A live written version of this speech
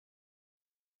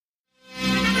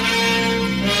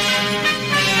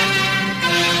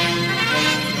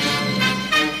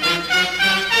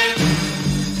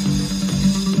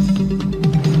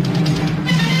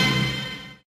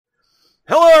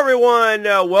everyone.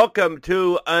 Welcome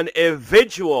to an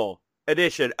eventual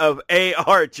edition of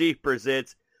ARG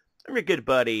Presents. I'm your good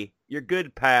buddy, your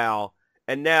good pal,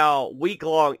 and now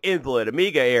week-long invalid,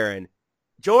 Amiga Aaron,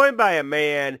 joined by a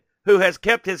man who has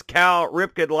kept his Cal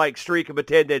Ripken-like streak of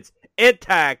attendance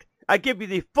intact. I give you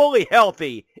the fully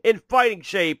healthy, in fighting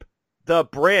shape, the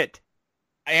Brent.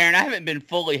 Aaron, I haven't been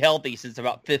fully healthy since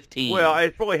about 15. Well,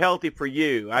 it's fully healthy for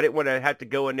you. I didn't want to have to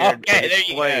go in there and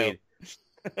explain.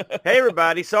 Hey,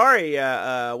 everybody. Sorry,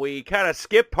 we kind of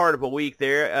skipped part of a week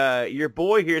there. Your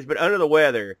boy here has been under the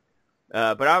weather.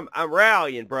 But I'm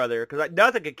rallying, brother, because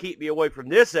nothing can keep me away from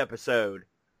this episode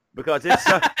because it's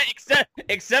so,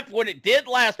 except what it did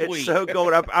last week. It's so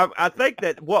good. I think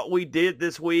that what we did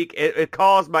this week, it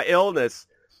caused my illness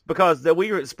because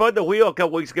we spun the wheel a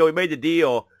couple weeks ago. We made the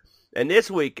deal. And this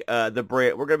week, the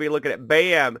Brent, we're going to be looking at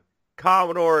BAM,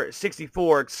 Commodore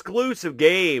 64 exclusive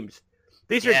games.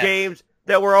 These are games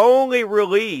that were only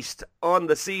released on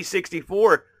the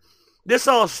C64. This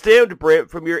all stemmed,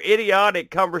 Brent, from your idiotic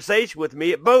conversation with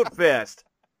me at Boat Fest.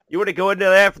 You want to go into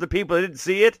that for the people that didn't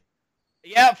see it?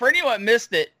 Yeah, for anyone that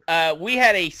missed it, we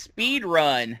had a speed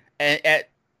run at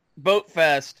Boat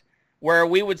Fest where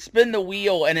we would spin the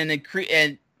wheel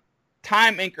and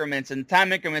time increments, and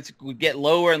time increments would get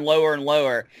lower and lower and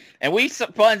lower. And we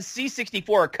spun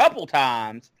C64 a couple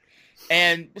times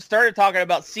and started talking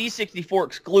about C64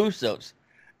 exclusives.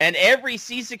 And every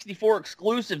C64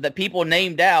 exclusive that people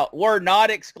named out were not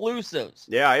exclusives.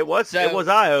 Yeah, it was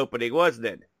eye-opening, wasn't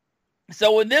it?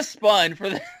 So when this spun,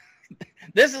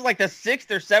 this is like the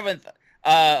 6th or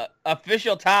 7th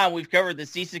official time we've covered the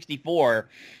C64.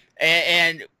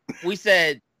 And we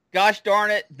said, gosh darn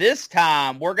it, this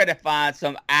time we're going to find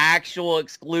some actual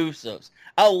exclusives.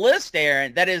 A list,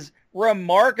 Aaron, that is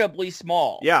remarkably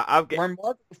small. Yeah,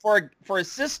 for a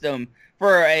system,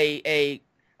 for a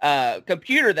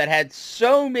computer that had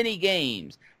so many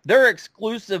games, their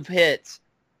exclusive hits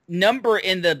number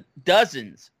in the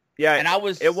dozens. Yeah, and it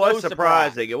was surprising.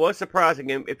 Surprised. It was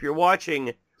surprising. And if you're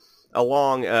watching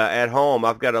along at home,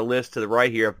 I've got a list to the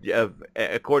right here of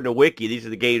according to Wiki, these are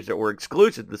the games that were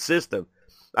exclusive to the system.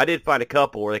 I did find a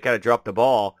couple where they kind of dropped the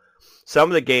ball. Some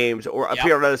of the games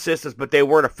appeared on other systems, but they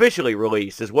weren't officially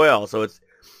released as well. So it's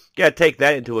got to take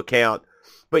that into account.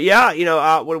 But yeah,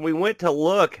 when we went to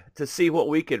look to see what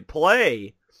we could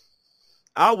play,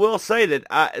 I will say that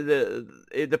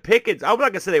the pickings, I'm not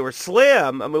going to say they were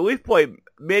slim. I mean, we've played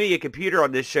many a computer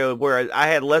on this show where I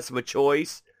had less of a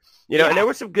choice, and there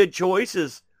were some good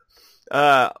choices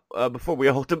before we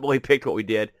ultimately picked what we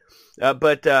did.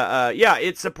 But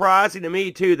it's surprising to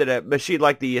me, too, that a machine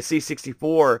like the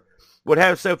C64 would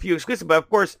have so few exclusives. But, of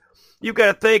course, you've got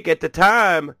to think at the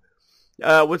time,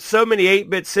 with so many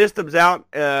 8-bit systems out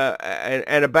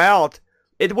and about,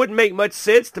 it wouldn't make much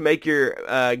sense to make your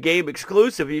game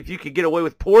exclusive if you could get away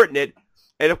with porting it.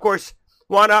 And, of course,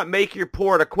 why not make your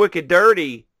port a quick and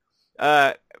dirty,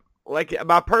 like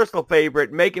my personal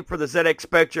favorite, make it for the ZX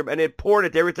Spectrum and then port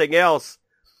it to everything else.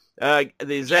 The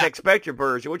ZX Spectrum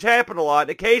version, which happened a lot.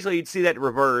 Occasionally, you'd see that in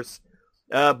reverse,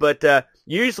 but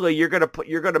usually you're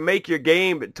gonna make your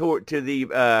game to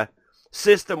the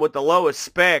system with the lowest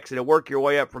specs and work your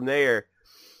way up from there.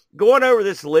 Going over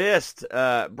this list, Brent,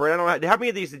 I don't know, how many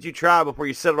of these did you try before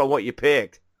you settled on what you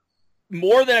picked?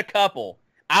 More than a couple.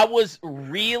 I was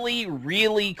really,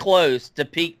 really close to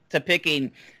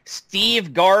picking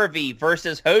Steve Garvey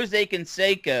versus Jose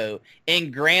Canseco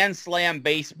in Grand Slam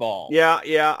Baseball.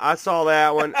 Yeah, I saw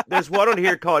that one. There's one on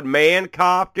here called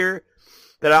Mancopter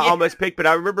that I almost picked, but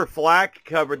I remember Flack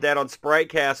covered that on Sprite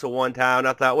Castle one time, and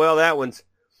I thought, well, that one's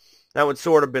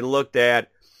sort of been looked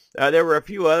at. There were a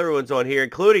few other ones on here,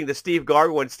 including the Steve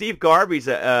Garvey one. Steve Garvey's,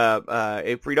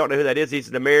 if we don't know who that is, he's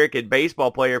an American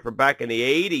baseball player from back in the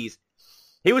 80s.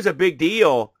 He was a big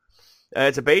deal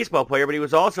as a baseball player, but he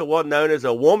was also well known as a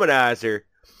womanizer.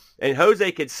 And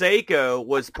Jose Canseco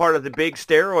was part of the big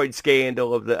steroid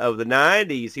scandal of the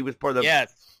 90s. He was part of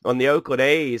on the Oakland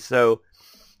A's. So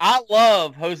I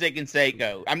love Jose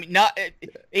Canseco. I mean,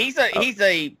 he's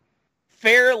a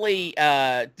fairly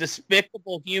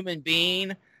despicable human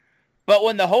being, but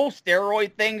when the whole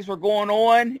steroid things were going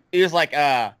on, he was like,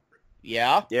 I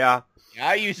use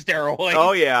steroids.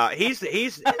 Oh yeah,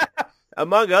 he's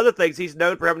among other things, he's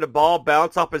known for having the ball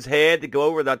bounce off his head to go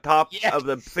over the top of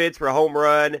the fence for a home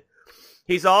run.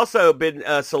 He's also been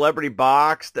celebrity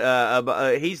boxed.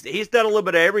 He's done a little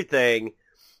bit of everything,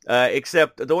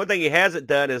 except the one thing he hasn't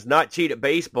done is not cheat at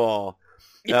baseball.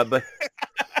 But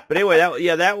anyway,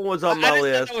 that one was on my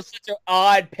list. That was such an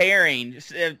odd pairing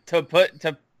to put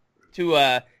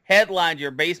to headline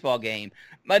your baseball game.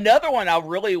 Another one I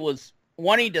really was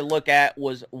wanting to look at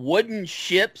was Wooden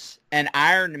Ships and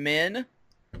Iron Men.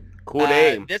 Cool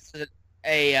name. This is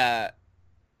a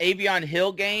Avion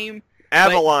Hill game.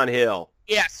 Avalon Hill.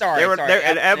 Yeah, sorry.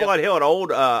 They're Avalon Hill,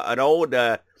 an old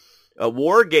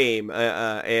war game,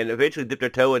 and eventually dipped their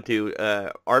toe into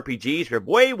RPGs from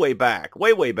way back.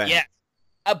 Yeah,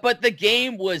 but the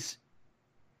game was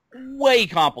way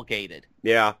complicated.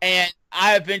 Yeah. And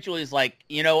I eventually was like,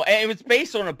 and it was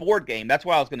based on a board game. That's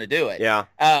why I was going to do it. Yeah.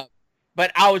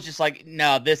 But I was just like,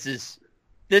 no, this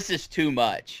is too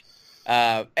much.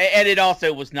 And it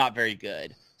also was not very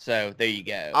good. So there you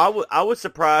go. I was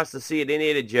surprised to see an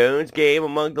Indiana Jones game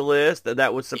among the list.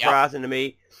 That was surprising to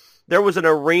me. There was an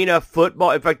arena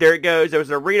football. In fact, there it goes. There was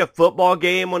an arena football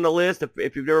game on the list.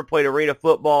 If you've never played arena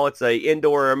football, it's a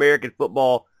indoor American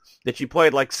football that you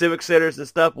played like civic centers and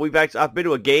stuff. I've been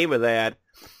to a game of that.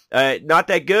 Not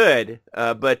that good,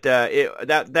 but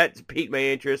that piqued my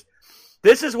interest.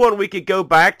 This is one we could go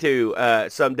back to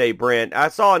someday, Brent. I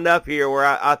saw enough here where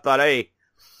I thought, hey,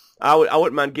 I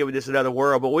wouldn't mind giving this another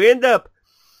whirl, but we end up.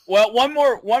 Well, one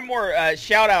more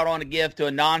shout out on to give to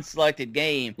a non-selected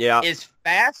game is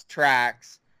Fast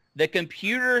Tracks, the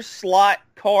computer slot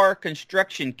car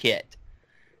construction kit.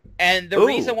 And the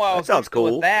reason why I was sounds cool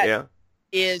with that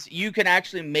is you can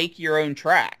actually make your own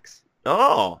tracks.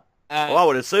 Oh, well, I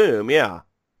would assume, yeah.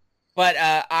 But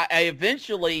I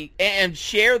eventually and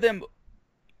share them.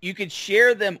 You could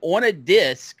share them on a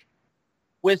disc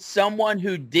with someone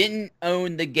who didn't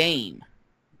own the game.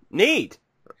 Neat.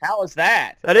 How is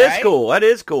that? That is cool. That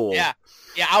is cool. Yeah.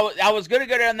 Yeah, I was going to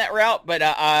go down that route, but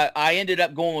I ended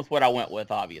up going with what I went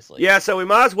with, obviously. Yeah, so we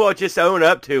might as well just own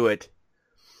up to it,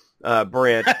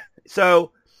 Brent.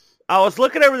 So I was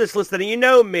looking over this list, and you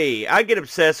know me. I get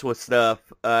obsessed with stuff,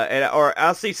 or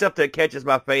I'll see something that catches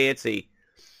my fancy.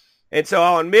 And so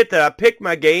I'll admit that I picked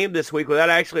my game this week without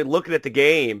actually looking at the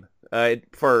game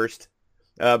first.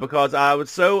 Because I was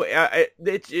so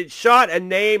it shot a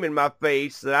name in my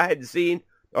face that I hadn't seen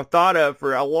or thought of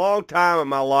for a long time in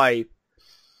my life.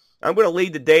 I'm going to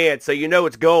lead the dance, so you know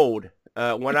it's gold.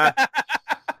 When I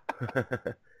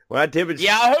demonstrate,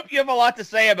 yeah, I hope you have a lot to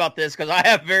say about this because I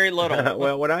have very little.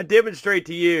 Well, when I demonstrate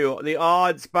to you the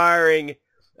awe-inspiring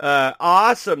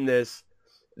awesomeness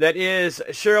that is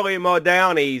Shirley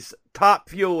Muldowney's Top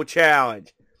Fuel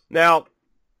Challenge. Now,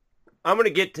 I'm going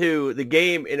to get to the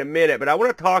game in a minute, but I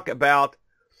want to talk about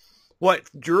what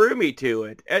drew me to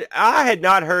it. I had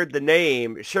not heard the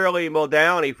name Shirley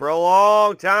Muldowney for a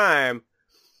long time,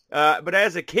 but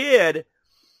as a kid,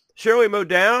 Shirley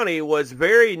Muldowney was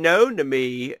very known to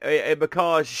me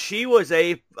because she was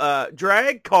a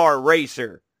drag car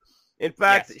racer. In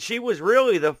fact, she was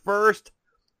really the first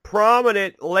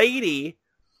prominent lady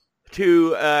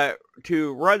to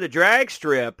run the drag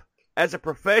strip as a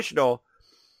professional.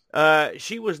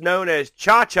 She was known as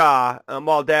Cha-Cha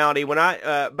Muldowney when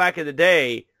back in the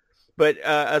day, but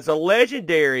as a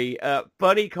legendary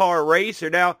funny car racer.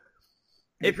 Now,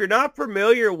 if you're not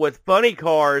familiar with funny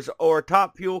cars or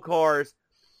Top Fuel cars,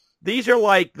 these are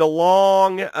like the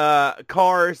long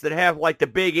cars that have like the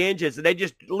big engines, and they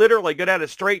just literally go down a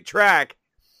straight track.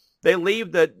 They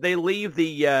leave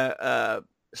the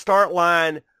start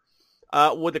line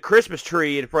with a Christmas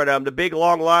tree in front of them, the big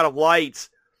long line of lights.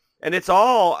 And it's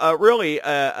all really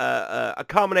a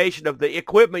combination of the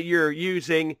equipment you're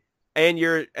using and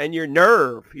your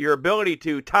nerve, your ability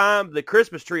to time the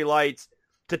Christmas tree lights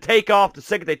to take off the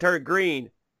second they turn green.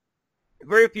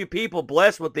 Very few people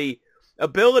blessed with the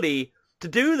ability to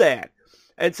do that.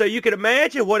 And so you can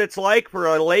imagine what it's like for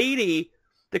a lady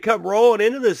to come rolling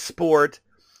into this sport.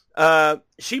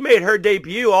 She made her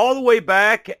debut all the way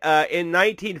back in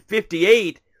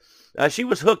 1958. She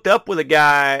was hooked up with a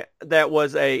guy that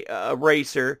was a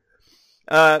racer.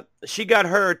 She got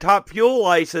her Top Fuel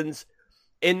license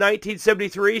in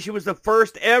 1973. She was the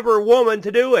first ever woman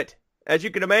to do it. As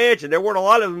you can imagine, there weren't a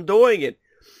lot of them doing it,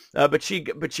 but she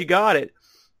got it.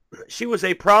 She was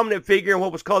a prominent figure in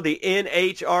what was called the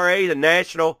NHRA, the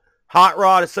National Hot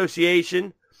Rod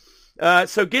Association.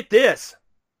 So get this.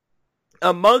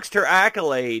 Amongst her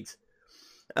accolades,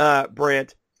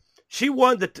 Brent, she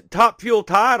won the Top Fuel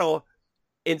title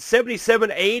in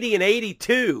 77, 80, and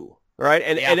 82, right?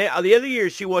 And the other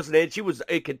years she wasn't in. She was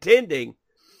contending.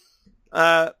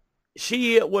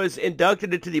 She was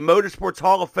inducted into the Motorsports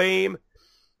Hall of Fame.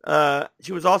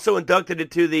 She was also inducted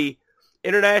into the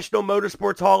International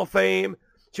Motorsports Hall of Fame.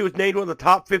 She was named one of the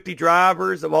top 50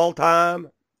 drivers of all time.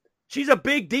 She's a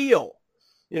big deal.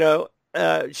 You know,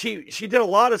 she did a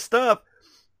lot of stuff.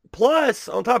 Plus,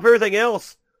 on top of everything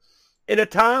else, in a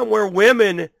time where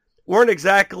women weren't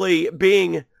exactly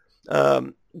being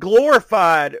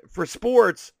glorified for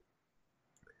sports,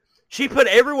 She put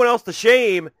everyone else to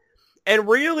shame and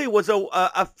really was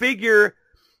a figure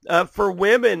for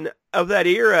women of that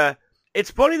era. It's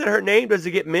funny that her name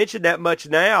doesn't get mentioned that much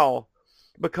now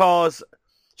because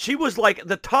she was like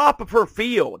the top of her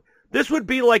field. This would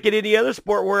be like in any other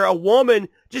sport where a woman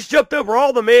just jumped over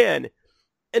all the men.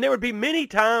 And there would be many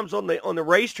times on the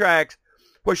racetracks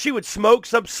where she would smoke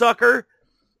some sucker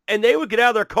and they would get out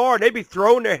of their car and they'd be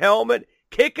throwing their helmet,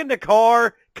 kicking the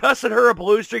car, cussing her a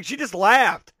blue streak. She just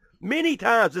laughed. Many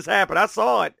times this happened. I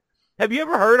saw it. Have you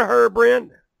ever heard of her,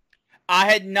 Brent?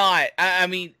 I had not. I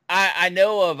mean, I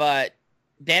know of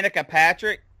Danica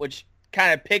Patrick, which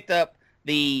kind of picked up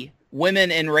the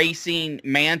women in racing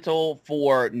mantle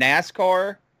for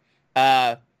NASCAR,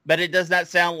 but it does not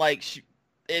sound like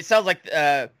it sounds like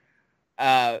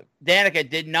Danica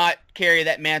did not carry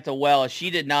that mantle well. She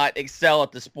did not excel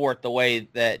at the sport the way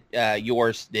that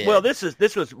yours did. Well, this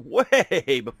was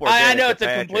way before. I know it's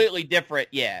Patrick. a completely different.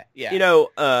 Yeah. You know,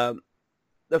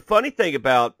 the funny thing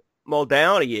about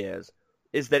Muldowney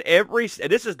is that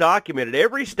and this is documented,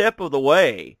 every step of the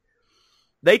way,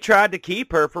 they tried to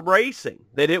keep her from racing.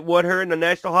 They didn't want her in the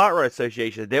National Hot Rod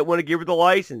Association. They didn't want to give her the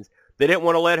license. They didn't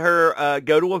want to let her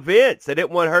go to events. They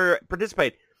didn't want her to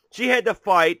participate. She had to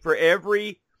fight for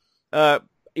every,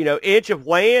 inch of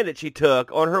land that she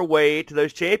took on her way to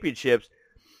those championships.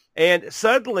 And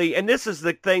suddenly, and this is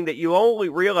the thing that you only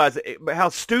realize how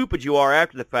stupid you are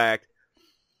after the fact.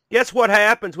 Guess what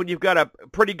happens when you've got a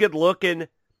pretty good-looking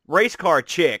race car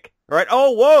chick, right?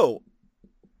 Oh, whoa.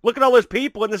 Look at all those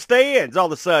people in the stands all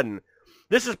of a sudden.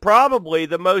 This is probably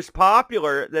the most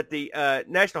popular that the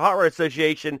National Hot Rod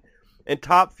Association and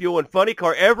Top Fuel and Funny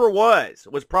Car ever was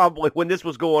probably when this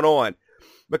was going on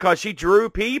because she drew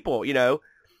people, you know.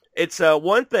 It's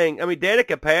one thing. I mean,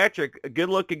 Danica Patrick, a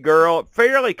good-looking girl,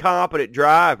 fairly competent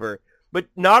driver, but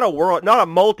not a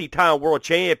multi-time world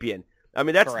champion. I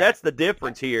mean, that's the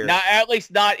difference here. Not at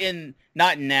least not in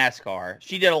NASCAR.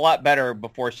 She did a lot better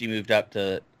before she moved up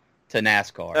to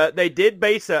NASCAR. They did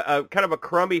base a kind of a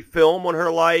crummy film on her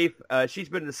life. She's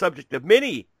been the subject of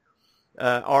many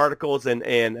articles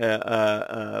and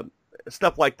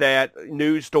stuff like that,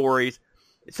 news stories.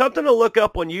 It's something to look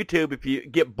up on YouTube if you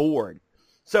get bored.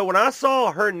 So when I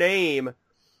saw her name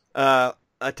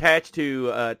attached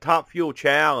to Top Fuel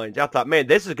Challenge, I thought, man,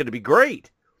 this is going to be great.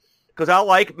 Because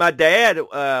my dad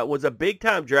was a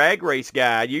big-time drag race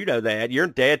guy. You know that. Your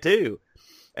dad, too.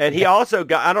 And he also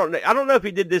got, I don't know if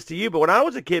he did this to you, but when I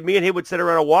was a kid, me and he would sit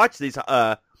around and watch these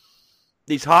hot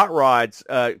rods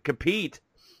compete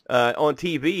on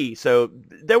TV. So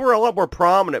they were a lot more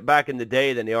prominent back in the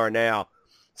day than they are now.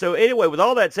 So anyway, with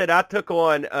all that said, I took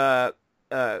on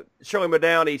Shirley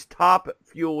Muldowney's Top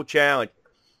Fuel Challenge.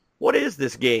 What is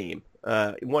this game?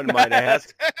 One might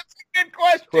ask. That's a good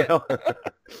question. Well,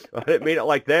 I didn't mean it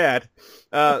like that.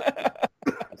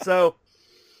 So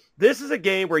this is a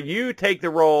game where you take the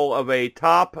role of a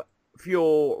Top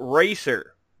Fuel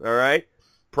racer. All right?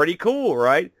 Pretty cool,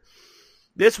 right?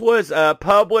 This was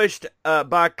published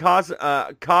by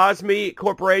Cosme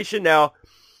Corporation. Now,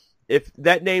 if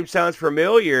that name sounds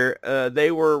familiar, they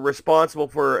were responsible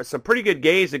for some pretty good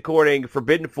games, according to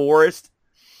Forbidden Forest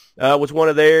was one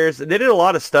of theirs. They did a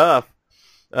lot of stuff.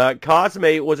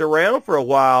 Cosme was around for a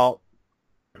while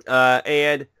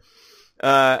and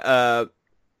had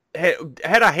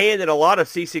a hand in a lot of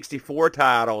C64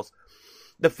 titles.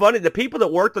 The people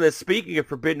that worked on this, speaking of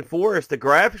Forbidden Forest, the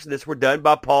graphics of this were done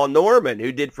by Paul Norman,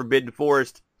 who did Forbidden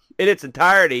Forest in its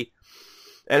entirety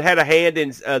and had a hand in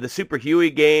the Super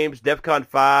Huey games, DEFCON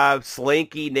 5,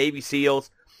 Slinky, Navy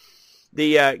SEALs.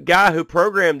 The guy who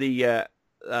programmed the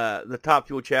Top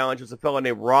Fuel Challenge was a fellow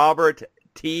named Robert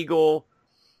Teagle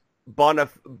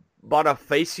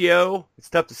Bonifacio. It's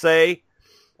tough to say.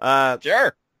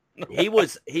 Sure. he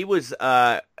was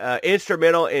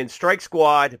instrumental in Strike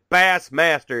Squad, Bass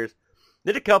Masters.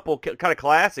 Did a couple kind of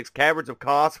classics, Caverns of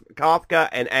Kafka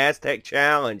and Aztec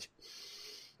Challenge.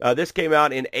 This came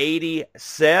out in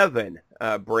 '87,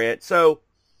 Brent. So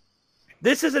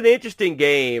this is an interesting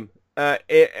game. I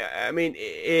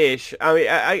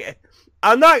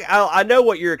know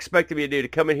what you're expecting me to do, to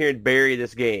come in here and bury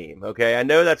this game. Okay, I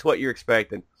know that's what you're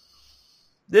expecting.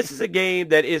 This is a game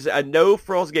that is a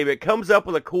no-frills game. It comes up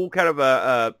with a cool kind of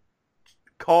a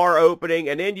car opening,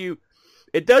 and then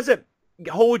it doesn't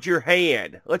hold your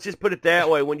hand. Let's just put it that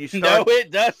way when you start. No,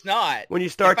 it does not. When you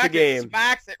start the game. It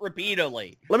smacks it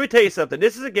repeatedly. Let me tell you something.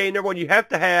 This is a game, number one, you have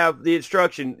to have the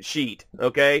instruction sheet,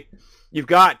 okay? You've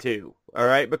got to, all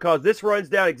right? Because this runs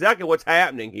down exactly what's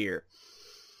happening here.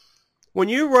 When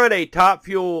you run a Top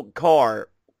Fuel car,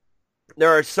 there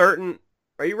are certain...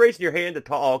 Are you raising your hand to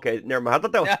talk? Oh, okay, never mind. I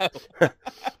thought that was...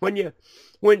 No.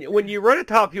 when you run a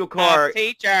top fuel car,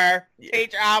 teacher,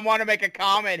 I want to make a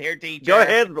comment here, teacher. Go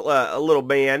ahead, little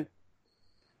man.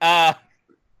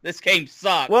 This game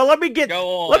sucks. Well, let me get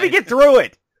through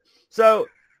it. So,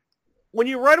 when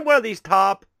you run one of these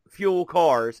top fuel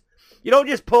cars, you don't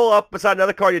just pull up beside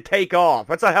another car and you take off.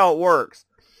 That's not how it works.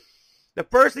 The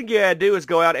first thing you gotta do is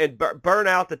go out and burn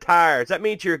out the tires. That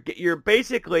means you're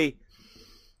basically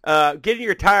getting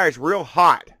your tires real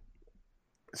hot,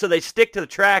 so they stick to the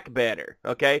track better.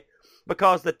 Okay,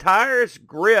 because the tires'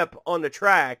 grip on the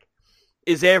track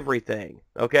is everything.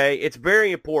 Okay, it's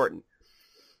very important.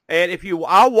 And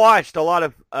I watched a lot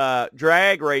of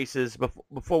drag races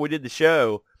before we did the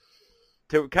show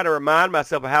to kind of remind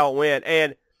myself of how it went.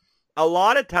 And a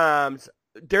lot of times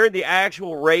during the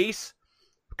actual race,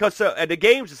 because the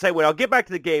game's the same way. I'll get back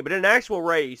to the game, but in an actual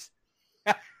race,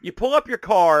 you pull up your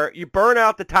car, you burn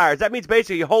out the tires. That means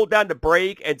basically you hold down the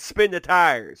brake and spin the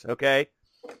tires, okay?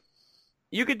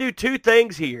 You could do two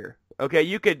things here, okay?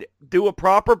 You could do a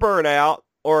proper burnout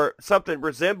or something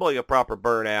resembling a proper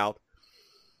burnout.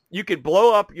 You could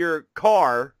blow up your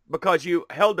car because you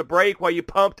held the brake while you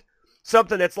pumped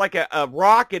something that's like a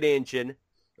rocket engine,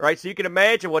 right? So you can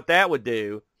imagine what that would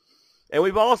do. And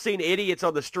we've all seen idiots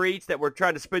on the streets that were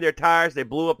trying to spin their tires. They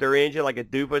blew up their engine like a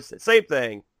doofus. Same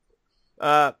thing.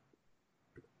 And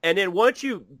then once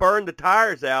you burn the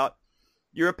tires out,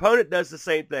 your opponent does the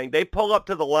same thing. They pull up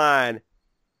to the line,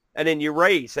 and then you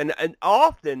race. And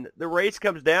often the race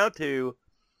comes down to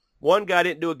one guy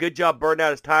didn't do a good job burning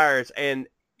out his tires, and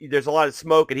there's a lot of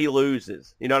smoke, and he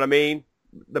loses. You know what I mean?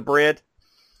 The Brent.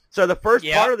 So the first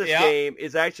part of this game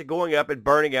is actually going up and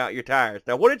burning out your tires.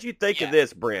 Now, what did you think of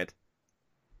this, Brent?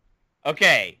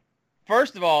 Okay.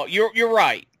 First of all, you're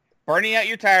right. Burning out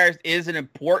your tires is an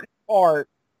important part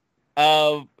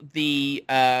of the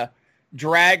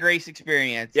drag race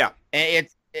experience. Yeah. And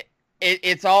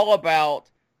it's all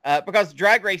about because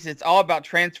drag race, it's all about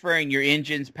transferring your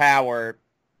engine's power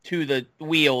to the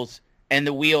wheels and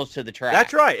the wheels to the track.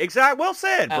 That's right. Exactly. Well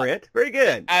said, Brent. Very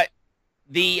good.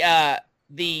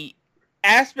 The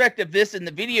aspect of this in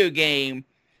the video game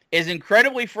is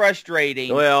incredibly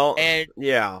frustrating. Well, and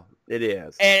yeah, it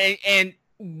is. And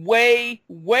way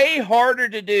harder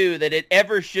to do than it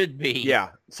ever should be. Yeah.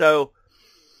 So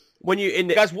when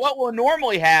because what will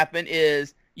normally happen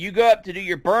is you go up to do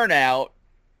your burnout,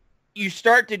 you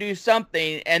start to do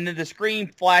something, and then the screen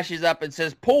flashes up and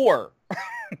says "poor."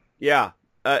 Yeah.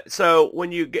 So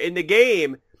when you in the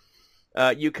game,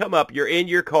 you come up, you're in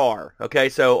your car. Okay.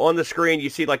 So on the screen,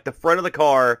 you see like the front of the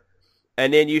car,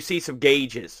 and then you see some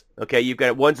gauges. Okay. You've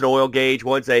got one's an oil gauge,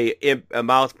 one's a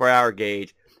miles per hour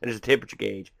gauge, and there's a temperature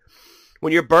gauge.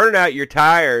 When you're burning out your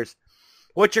tires,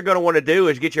 what you're going to want to do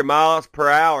is get your miles per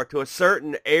hour to a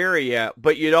certain area,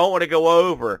 but you don't want to go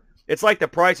over. It's like The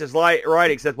Price is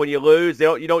Right, except when you lose,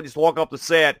 you don't just walk off the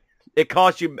set. It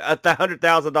costs you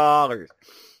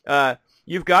 $100,000.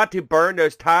 You've got to burn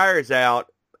those tires out,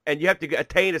 and you have to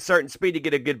attain a certain speed to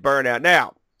get a good burnout.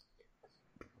 Now,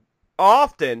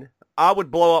 often I would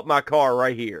blow up my car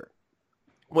right here.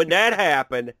 When that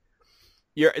happened,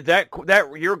 you're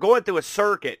going through a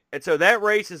circuit, and so that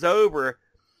race is over,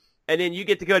 and then you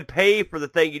get to go and pay for the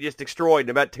thing you just destroyed in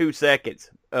about 2 seconds.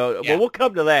 Well, we'll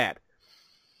come to that.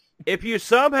 If you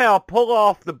somehow pull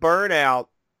off the burnout,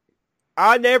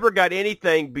 I never got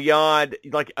anything beyond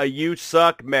like a "you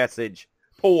suck" message.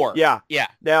 Poor. Yeah. Yeah.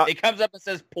 Now it comes up and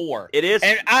says poor. It is.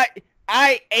 And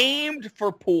I aimed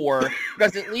for poor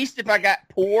because at least if I got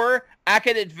poor, I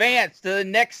could advance to the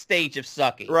next stage of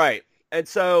sucking. Right. And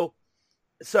so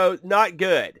not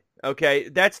good. Okay.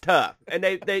 That's tough. And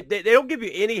they don't give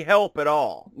you any help at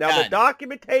all. Now None. The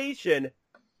documentation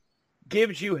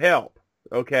gives you help.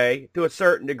 Okay. To a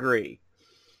certain degree.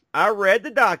 I read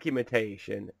the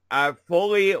documentation. I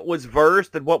fully was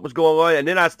versed in what was going on, and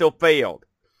then I still failed.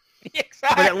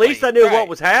 Exactly. But at least I knew what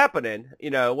was happening,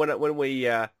 when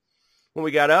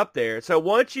we got up there. So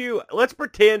let's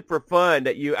pretend for fun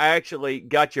that you actually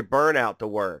got your burnout to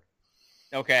work.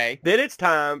 Okay. Then it's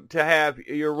time to have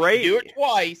your race. Do it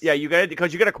twice. Yeah,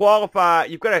 because you got to qualify.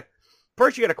 You got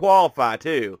to qualify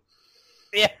too.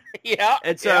 Yeah. Yeah.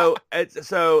 And so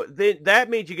then that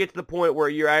means you get to the point where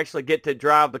you actually get to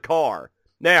drive the car.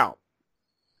 Now,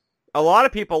 a lot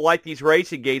of people like these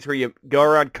racing games where you go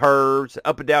around curves,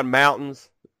 up and down mountains,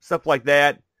 stuff like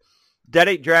that. That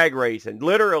ain't drag racing.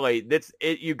 Literally,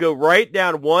 you go right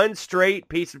down one straight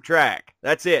piece of track.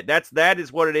 That's it. That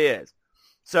is what it is.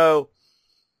 So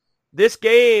this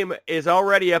game is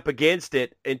already up against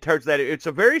it in terms of that. It's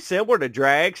a very similar to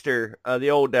Dragster, the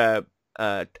old Atari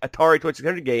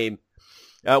 2600 game,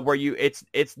 where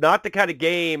it's not the kind of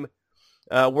game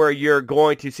where you're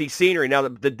going to see scenery. Now,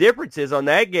 the difference is on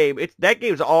that game, that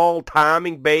game's all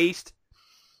timing based.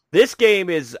 This game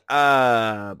is,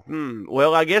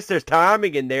 well, I guess there's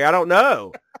timing in there. I don't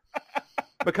know.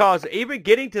 Because even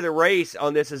getting to the race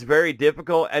on this is very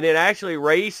difficult, and then actually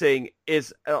racing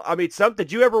is,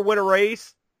 did you ever win a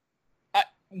race?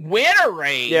 Win a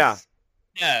race? Yeah.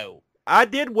 No. I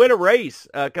did win a race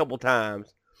a couple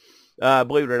times,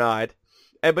 believe it or not.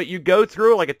 But you go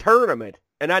through like a tournament,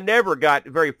 and I never got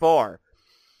very far.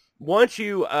 Once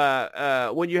you,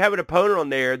 when you have an opponent on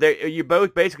there, you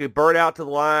both basically burn out to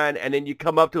the line, and then you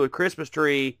come up to a Christmas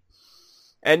tree,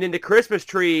 and then the Christmas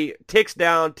tree ticks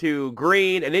down to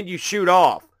green, and then you shoot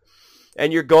off.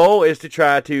 And your goal is to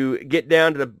try to get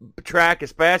down to the track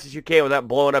as fast as you can without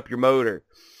blowing up your motor.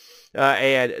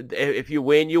 And if you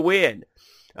win, you win.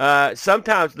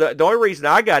 Sometimes the only reason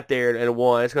I got there and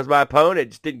won is because my opponent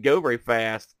just didn't go very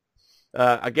fast.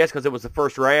 I guess because it was the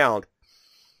first round.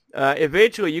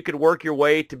 Eventually, you can work your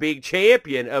way to being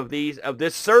champion of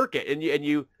this circuit, and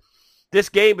you. This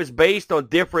game is based on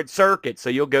different circuits, so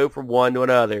you'll go from one to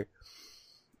another.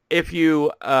 If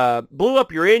you blew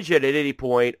up your engine at any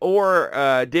point or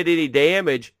did any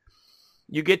damage,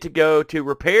 you get to go to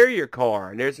repair your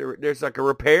car. And there's like a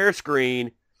repair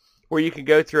screen where you can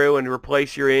go through and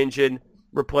replace your engine,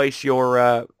 replace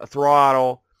your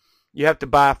throttle. You have to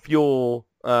buy fuel.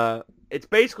 It's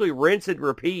basically rinse and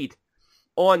repeat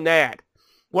on that.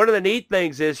 One of the neat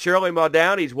things is Shirley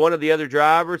Muldowney's one of the other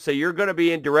drivers, so you're going to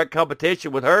be in direct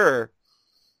competition with her.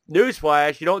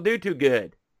 Newsflash, you don't do too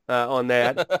good on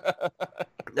that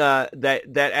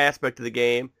that aspect of the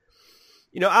game.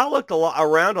 I looked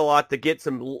around a lot to get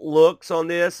some looks on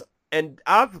this, and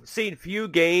I've seen few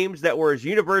games that were as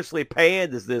universally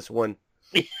panned as this one.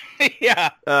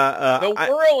 Yeah. The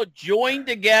world joined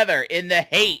together in the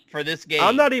hate for this game.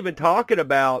 I'm not even talking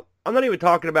about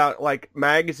like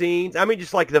magazines. I mean,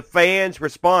 just like the fans'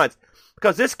 response,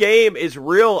 because this game is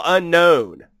real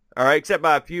unknown. All right, except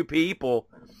by a few people,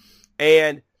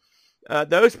 and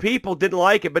those people didn't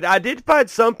like it. But I did find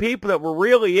some people that were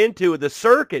really into the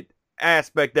circuit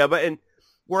aspect of it, and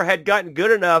had gotten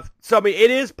good enough. So I mean, it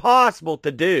is possible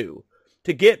to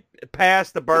get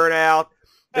past the burnout,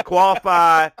 to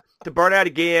qualify, to burn out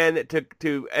again,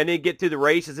 to and then get through the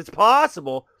races. It's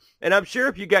possible. And I'm sure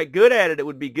if you got good at it, it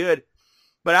would be good.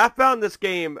 But I found this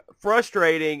game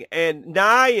frustrating and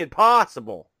nigh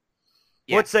impossible.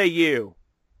 Yeah. What say you?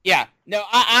 Yeah. No,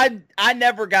 I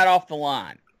never got off the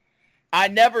line. I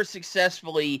never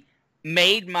successfully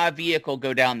made my vehicle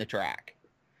go down the track.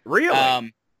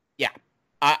 Really? Yeah.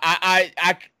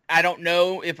 I don't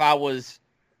know if I was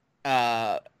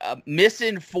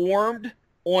misinformed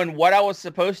on what I was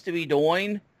supposed to be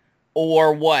doing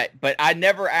or what, but I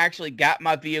never actually got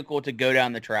my vehicle to go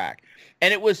down the track.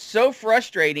 And it was so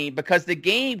frustrating because the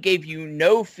game gave you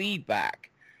no feedback.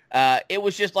 It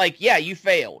was just like, yeah, you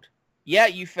failed. Yeah,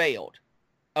 you failed.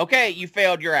 Okay, you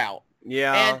failed, you're out.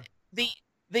 Yeah. And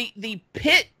the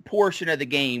pit portion of the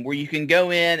game where you can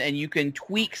go in and you can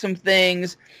tweak some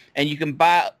things and you can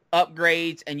buy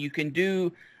upgrades and you can do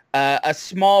a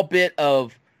small bit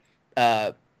of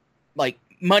like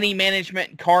money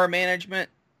management, car management,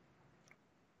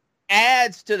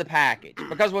 adds to the package,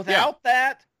 because without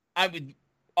that, I would,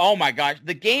 oh my gosh,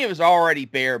 the game is already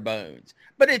bare bones.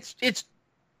 But it's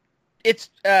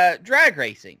drag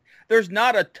racing. There's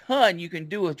not a ton you can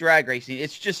do with drag racing.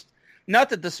 It's just not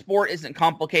that the sport isn't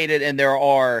complicated and there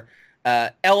are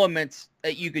elements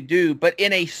that you could do, but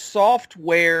in a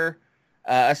software,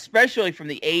 especially from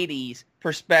the 80s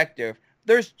perspective,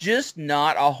 there's just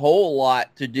not a whole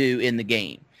lot to do in the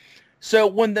game. So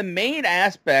when the main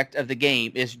aspect of the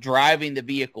game is driving the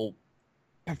vehicle,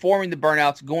 performing the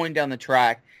burnouts, going down the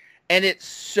track, and it's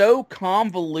so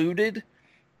convoluted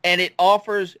and it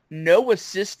offers no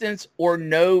assistance or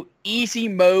no easy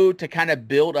mode to kind of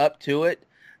build up to it,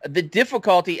 the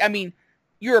difficulty, I mean,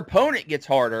 your opponent gets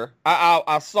harder.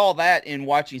 I saw that in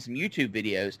watching some YouTube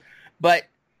videos, but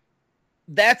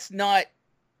that's not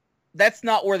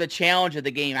where the challenge of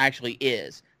the game actually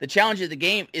is. The challenge of the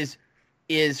game is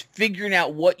figuring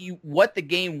out what the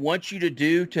game wants you to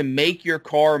do to make your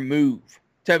car move,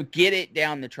 to get it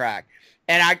down the track.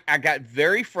 And I got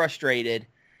very frustrated.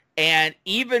 And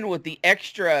even with the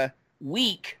extra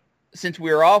week, since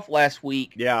we were off last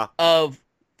week, of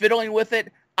fiddling with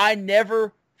it, I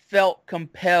never felt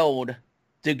compelled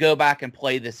to go back and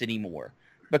play this anymore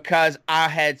because I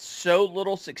had so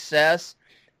little success.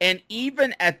 And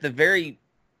even at the very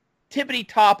tippity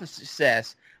top of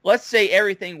success, let's say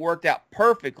everything worked out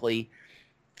perfectly,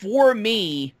 for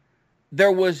me,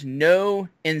 there was no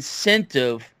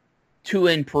incentive to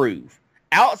improve.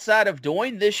 outside of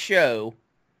doing this show,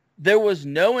 there was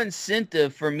no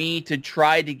incentive for me to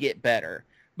try to get better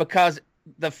because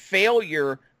the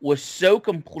failure was so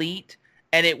complete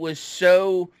and it was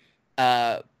so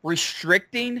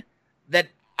restricting that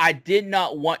I did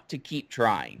not want to keep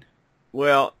trying.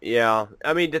 Well, yeah.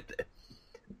 I mean,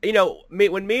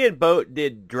 when me and Boat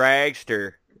did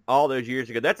Dragster all those years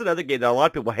ago, that's another game that a lot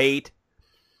of people hate.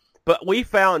 But we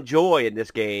found joy in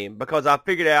this game because I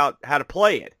figured out how to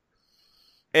play it.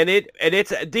 And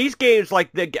it's these games like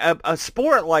a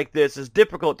sport like this is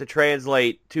difficult to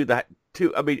translate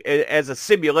as a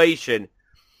simulation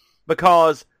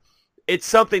because it's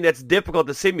something that's difficult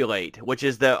to simulate, which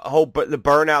is the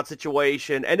burnout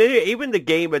situation, and even the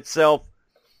game itself.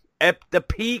 At the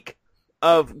peak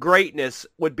of greatness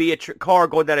would be a car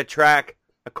going down a track,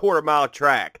 a quarter-mile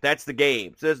track. That's the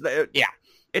game. So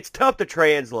it's tough to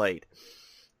translate.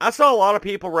 I saw a lot of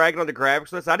people ragging on the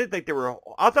graphics list. I didn't think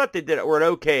I thought they were an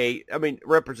okay,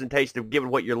 representation of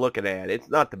given what you're looking at. It's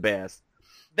not the best.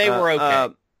 They were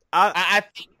okay. I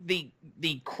think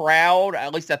the crowd,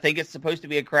 at least I think it's supposed to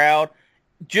be a crowd,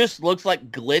 just looks like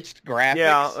glitched graphics.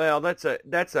 Yeah, well, that's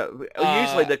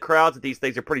usually the crowds at these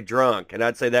things are pretty drunk, and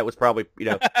I'd say that was probably,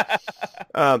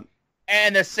 and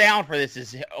the sound for this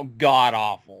is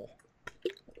god-awful.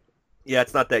 Yeah,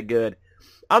 it's not that good.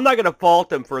 I'm not going to fault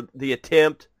them for the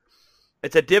attempt.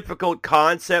 It's a difficult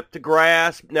concept to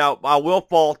grasp. Now, I will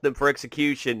fault them for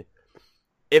execution.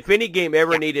 If any game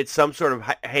ever needed some sort of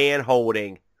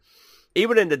hand-holding,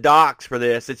 even in the docs for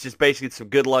this, it's just basically some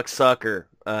good luck sucker.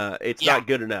 It's not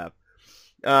good enough.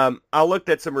 I looked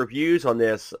at some reviews on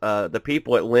this. The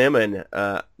people at Lemon,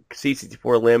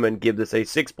 C64 Lemon, give this a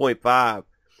 6.5.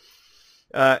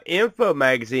 Info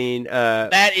Magazine.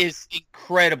 That is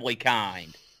incredibly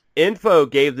kind. Info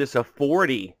gave this a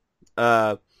 40,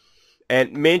 and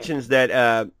mentions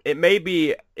that it may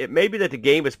be that the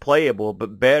game is playable,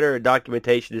 but better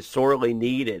documentation is sorely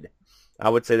needed. I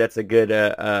would say that's a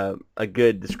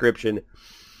good description.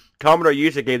 Commodore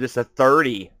User gave this a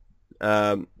 30.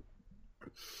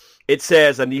 It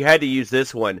says, and you had to use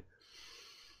this one,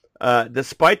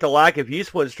 despite the lack of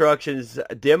useful instructions,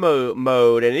 demo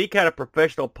mode, and any kind of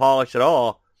professional polish at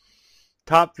all,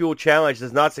 Top Fuel Challenge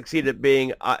does not succeed at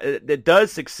being, it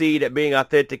does succeed at being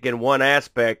authentic in one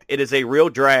aspect. It is a real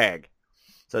drag.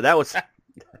 So that was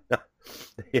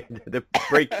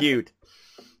very cute.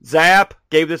 Zap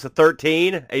gave this a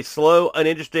 13, a slow,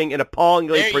 uninteresting, and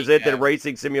appallingly presented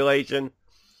racing simulation.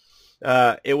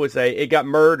 It got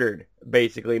murdered,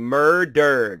 basically.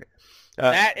 Murdered.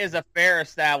 That is a fair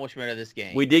establishment of this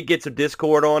game. We did get some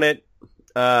Discord on it.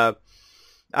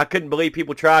 I couldn't believe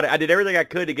people tried it. I did everything I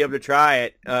could to get them to try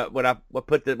it when I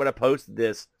posted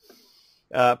this.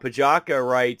 Pajaka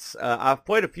writes, I've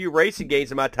played a few racing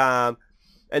games in my time,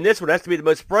 and this one has to be the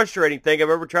most frustrating thing I've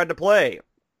ever tried to play.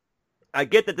 I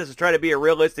get that this is trying to be a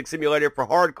realistic simulator for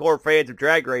hardcore fans of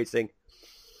drag racing,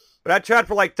 but I tried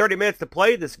for like 30 minutes to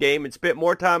play this game and spent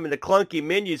more time in the clunky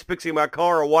menus fixing my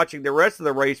car or watching the rest of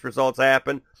the race results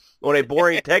happen on a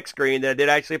boring text screen than I did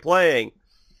actually playing.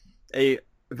 A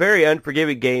very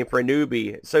unforgiving game for a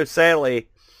newbie. So sadly,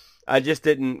 I just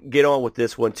didn't get on with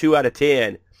this one. 2 out of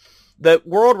 10. The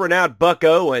world-renowned Buck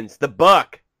Owens, the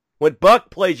Buck. When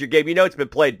Buck plays your game, you know it's been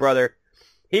played, brother.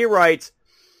 He writes,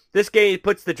 this game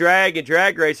puts the drag in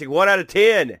drag racing 1 out of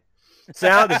 10.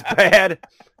 Sound is bad.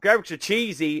 Graphics are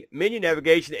cheesy. Menu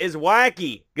navigation is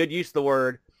wacky. Good use of the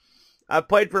word. I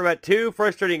played for about 2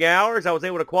 frustrating hours. I was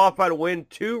able to qualify to win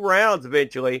 2 rounds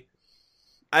eventually.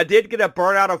 I did get a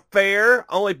burnout of fair.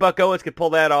 Only Buck Owens could pull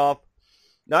that off.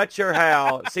 Not sure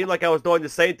how. It seemed like I was doing the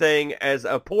same thing as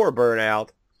a poor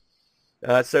burnout.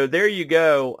 So there you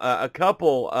go. A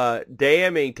couple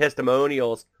damning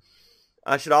testimonials.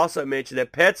 I should also mention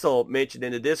that Petzel mentioned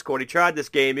in the Discord he tried this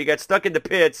game. He got stuck in the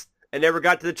pits and never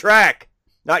got to the track.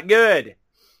 Not good.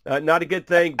 Not a good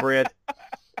thing, Brent.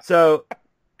 So,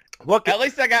 at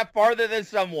least I got farther than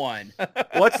someone.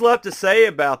 What's left to say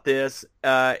about this?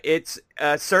 It's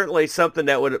certainly something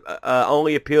that would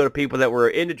only appeal to people that were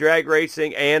into drag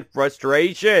racing and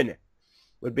frustration,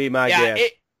 would be my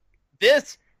guess.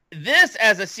 This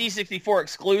as a C64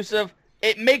 exclusive,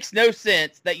 it makes no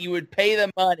sense that you would pay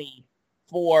the money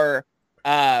for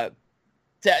to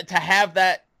have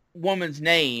that woman's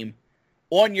name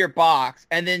on your box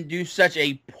and then do such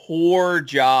a poor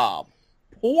job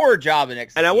in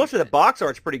execution. And I will say the box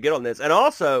art's pretty good on this. And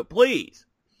also, please,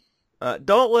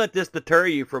 don't let this deter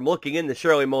you from looking into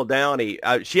Shirley Muldowney.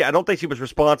 I don't think she was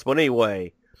responsible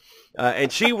anyway.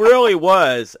 And she really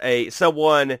was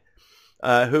someone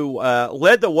who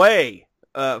led the way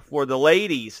for the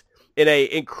ladies in a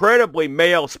incredibly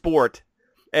male sport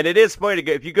And it is funny to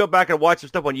go, if you go back and watch some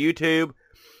stuff on YouTube,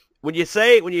 when you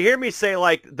hear me say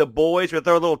like the boys would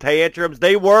throw little tantrums,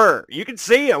 they were. You can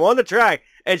see them on the track,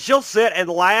 and she'll sit and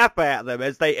laugh at them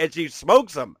as she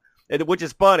smokes them, which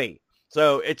is funny.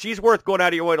 So she's worth going out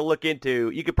of your way to look into.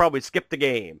 You could probably skip the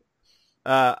game.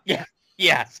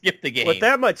 Yeah, skip the game. With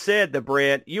that much said,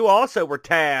 Brent, you also were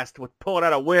tasked with pulling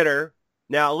out a winner.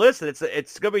 Now, listen,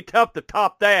 it's going to be tough to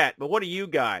top that, but what do you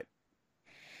got?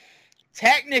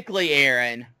 Technically,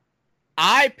 Aaron,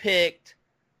 I picked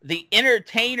the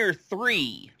Entertainer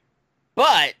 3,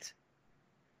 but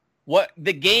what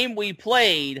the game we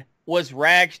played was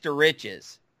Rags to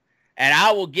Riches. And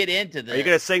I will get into this. Are you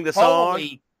going to sing the song?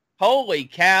 Holy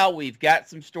cow, we've got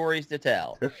some stories to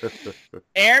tell.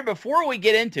 Aaron, before we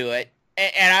get into it,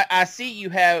 and I see you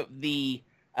have the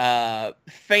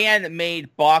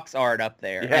fan-made box art up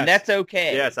there, yes. And that's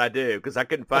okay. Yes, I do, because I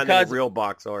couldn't find any real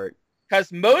box art.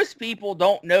 Because most people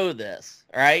don't know this,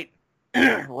 right?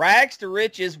 Rags to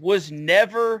Riches was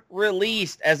never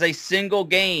released as a single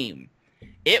game.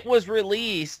 It was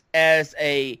released as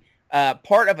a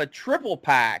part of a triple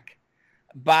pack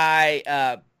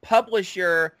by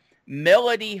publisher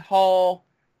Melody Hall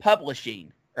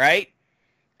Publishing, right?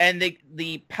 And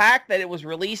the pack that it was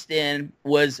released in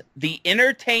was the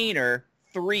Entertainer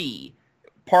 3,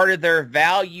 part of their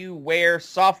ValueWare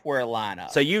software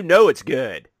lineup. So you know it's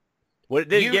good. When it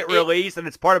didn't get released and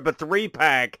it's part of a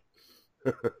 3-pack.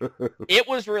 It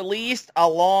was released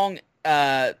along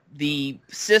the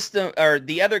system, or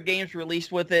the other games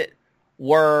released with it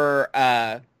were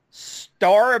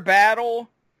Star Battle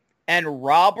and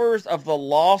Robbers of the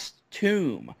Lost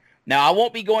Tomb. Now, I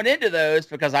won't be going into those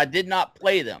because I did not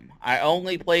play them. I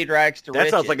only played Rags to Riches.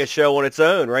 That sounds like a show on its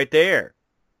own right there.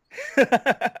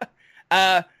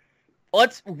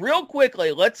 Let's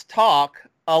talk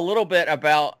a little bit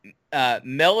about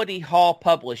Melody Hall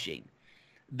Publishing.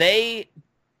 They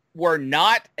were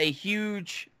not a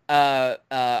huge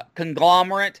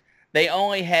conglomerate. They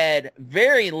only had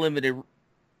very limited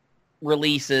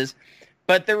releases,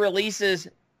 but the releases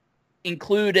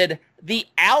included the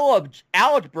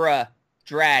Algebra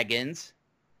Dragons,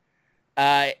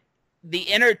 the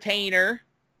Entertainer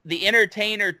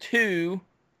 2,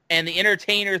 and the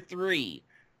Entertainer 3.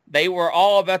 They were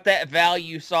all about that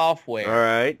value software. All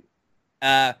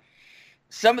right.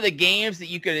 Some of the games that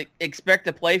you could expect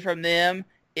to play from them,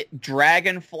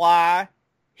 Dragonfly,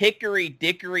 Hickory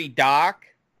Dickory Dock,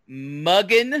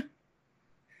 Muggin,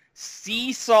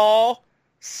 Seesaw,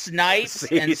 Snipes,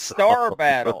 and Star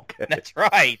Battle. Okay. That's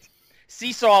right.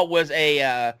 Seesaw was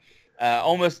a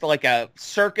almost like a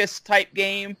circus type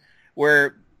game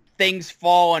where things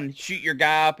fall and shoot your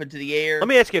guy up into the air. Let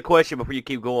me ask you a question before you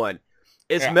keep going.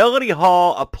 Is Melody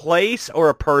Hall a place or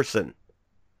a person?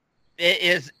 It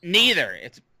is neither.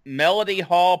 It's Melody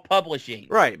Hall Publishing.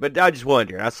 Right, but I just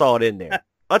wondered. I saw it in there.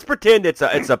 Let's pretend it's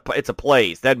a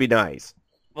place. That'd be nice.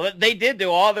 Well, they did do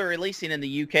all the releasing in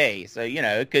the UK, so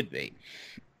it could be.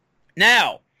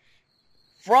 Now,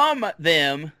 from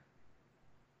them,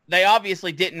 they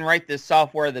obviously didn't write this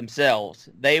software themselves.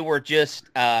 They were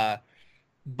just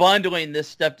bundling this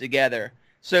stuff together.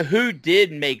 So who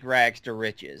did make Rags to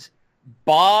Riches?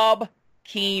 Bob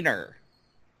Keener.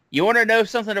 You want to know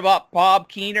something about Bob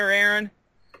Keener, Aaron?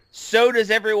 So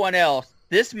does everyone else.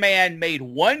 This man made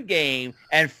one game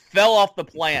and fell off the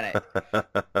planet.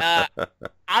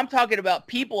 I'm talking about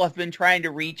people have been trying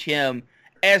to reach him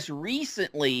as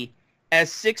recently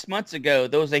as 6 months ago.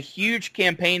 There was a huge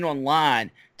campaign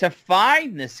online to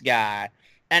find this guy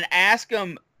and ask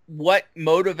him what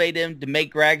motivated him to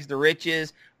make Rags to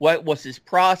Riches, what was his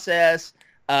process,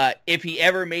 if he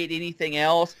ever made anything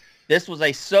else. This was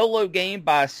a solo game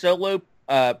by a solo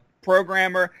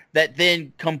programmer that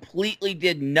then completely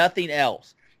did nothing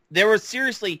else. There was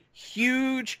seriously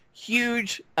huge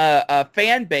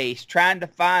fan base trying to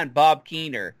find Bob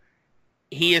Keener.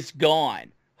 He is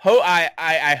gone.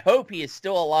 I hope he is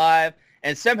still alive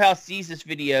and somehow sees this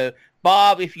video.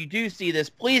 Bob, if you do see this,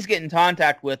 please get in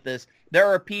contact with us. There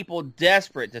are people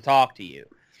desperate to talk to you.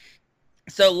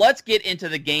 So let's get into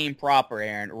the game proper,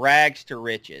 Aaron. Rags to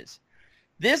Riches.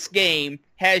 This game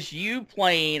has you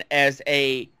playing as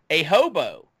a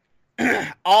hobo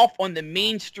off on the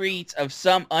mean streets of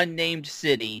some unnamed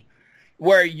city,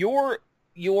 where your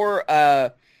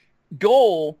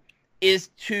goal is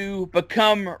to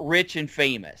become rich and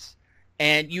famous.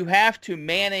 And you have to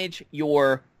manage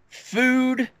your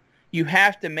food. You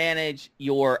have to manage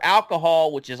your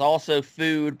alcohol, which is also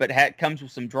food, but comes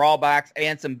with some drawbacks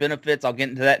and some benefits. I'll get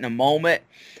into that in a moment.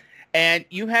 And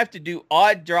you have to do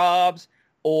odd jobs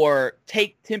or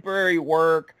take temporary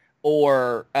work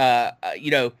or,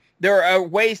 there are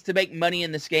ways to make money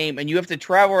in this game, and you have to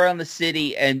travel around the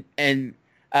city, and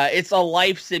it's a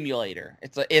life simulator.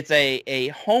 It's a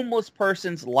homeless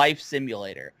person's life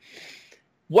simulator.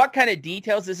 What kind of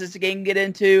details this game can get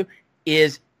into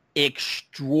is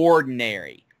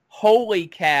extraordinary. Holy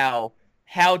cow,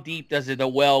 how deep does the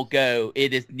well go?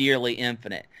 It is nearly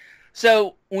infinite.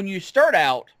 So when you start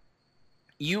out,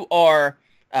 you are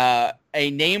a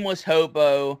nameless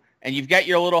hobo, and you've got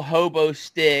your little hobo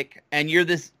stick, and you're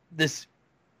this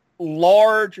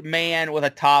large man with a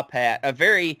top hat, a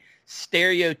very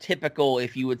stereotypical,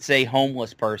 if you would say,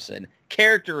 homeless person,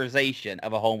 characterization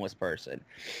of a homeless person.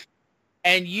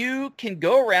 And you can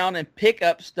go around and pick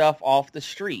up stuff off the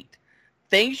street.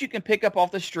 Things you can pick up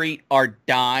off the street are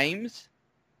dimes,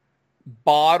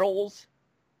 bottles,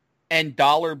 and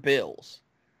dollar bills.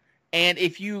 And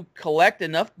if you collect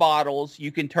enough bottles,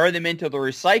 you can turn them into the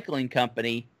recycling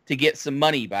company to get some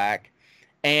money back.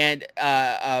 And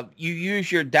you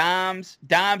use your dimes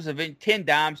of 10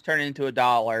 dimes turn into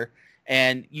 $1,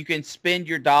 and you can spend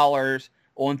your dollars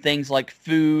on things like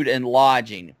food and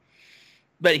lodging.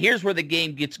 But here's where the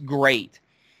game gets great.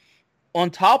 On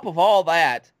top of all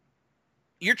that,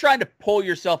 you're trying to pull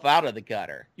yourself out of the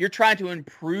gutter. You're trying to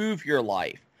improve your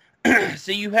life.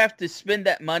 So you have to spend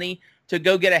that money to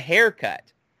go get a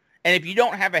haircut. And if you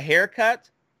don't have a haircut,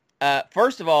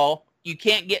 first of all, you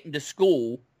can't get into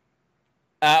school.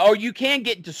 Or you can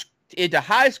get into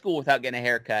high school without getting a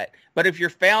haircut. But if you're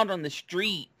found on the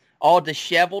street all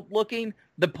disheveled looking,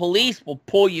 the police will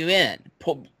pull you in,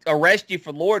 arrest you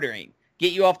for loitering,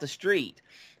 get you off the street.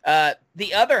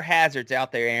 The other hazards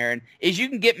out there, Aaron, is you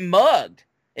can get mugged.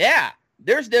 Yeah,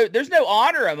 there's no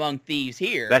honor among thieves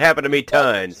here. That happened to me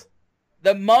tons.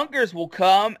 The muggers will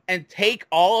come and take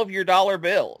all of your dollar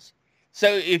bills.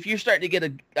 So if you're starting to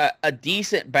get a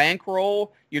decent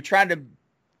bankroll, you're trying to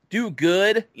do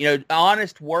good,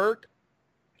 honest work,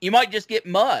 you might just get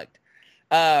mugged.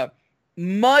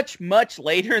 Much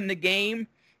later in the game,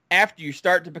 after you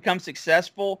start to become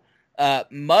successful,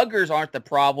 muggers aren't the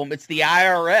problem. It's the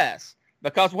IRS.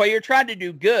 Because while you're trying to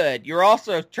do good, you're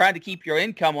also trying to keep your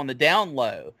income on the down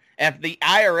low. And if the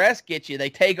IRS gets you, they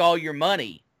take all your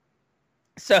money.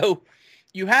 So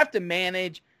you have to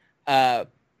manage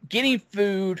getting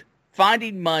food,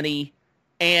 finding money,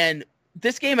 and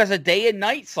this game has a day and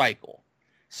night cycle.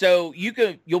 So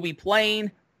you'll be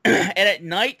playing, and at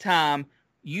nighttime,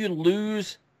 you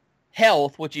lose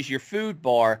health, which is your food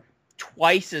bar,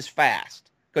 twice as fast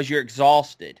because you're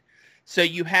exhausted. So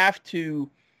you have to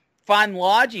find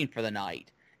lodging for the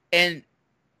night. And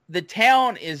the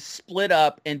town is split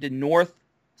up into north,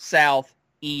 south,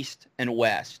 east, and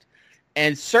west.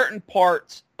 And certain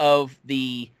parts of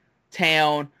the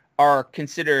town are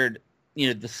considered,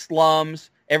 the slums.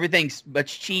 Everything's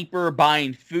much cheaper.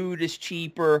 Buying food is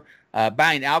cheaper.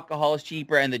 Buying alcohol is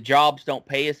cheaper, and the jobs don't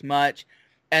pay as much.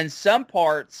 And some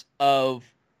parts of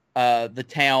the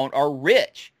town are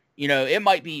rich. It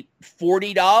might be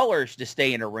 $40 to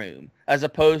stay in a room, as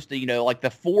opposed to, like the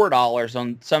 $4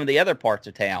 on some of the other parts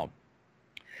of town.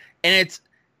 And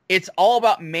it's all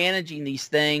about managing these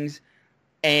things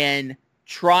and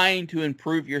trying to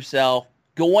improve yourself,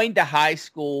 going to high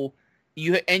school.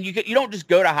 You don't just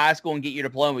go to high school and get your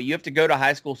diploma. You have to go to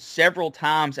high school several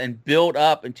times and build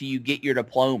up until you get your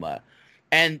diploma.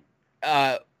 And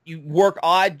you work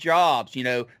odd jobs.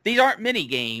 These aren't mini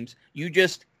games. You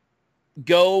just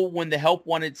go when the help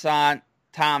wanted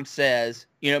time says.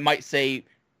 It might say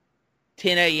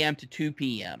 10 a.m. to 2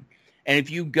 p.m. And if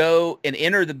you go and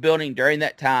enter the building during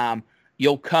that time,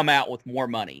 you'll come out with more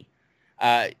money.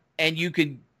 And you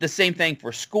could, the same thing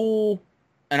for school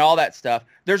and all that stuff.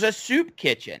 There's a soup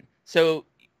kitchen. So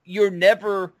you're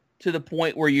never to the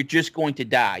point where you're just going to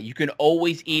die. You can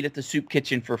always eat at the soup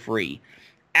kitchen for free.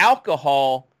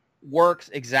 Alcohol works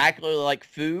exactly like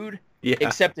food,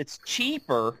 except it's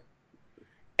cheaper.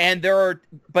 And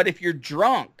but if you're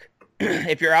drunk,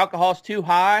 if your alcohol's too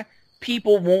high,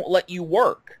 people won't let you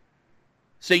work.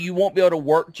 So you won't be able to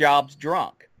work jobs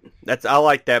drunk. I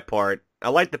like that part. I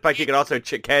like the fact you can also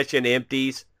cash in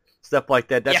empties, stuff like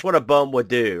that. That's what a bum would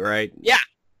do, right? Yeah.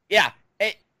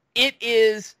 It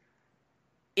is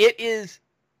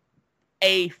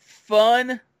a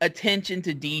fun attention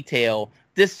to detail.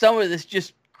 Some of this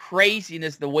just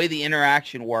craziness, the way the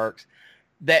interaction works,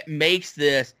 that makes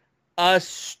this a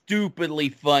stupidly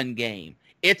fun game.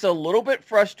 It's a little bit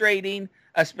frustrating,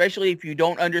 especially if you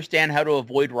don't understand how to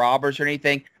avoid robbers or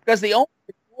anything, because the only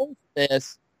controls for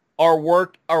this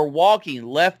are walking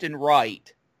left and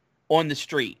right on the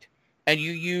street, and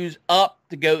you use up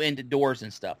to go into doors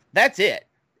and stuff. That's it.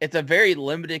 It's a very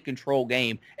limited control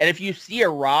game, and if you see a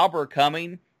robber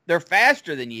coming, they're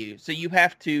faster than you, so you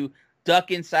have to duck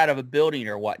inside of a building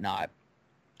or whatnot.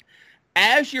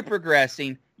 As you're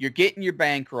progressing, you're getting your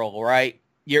bankroll, right?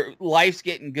 Your life's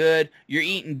getting good. You're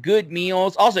eating good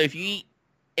meals. Also, if you eat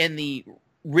in the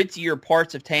ritzier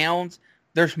parts of towns,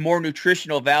 there's more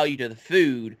nutritional value to the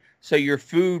food, so your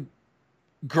food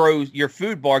grows, your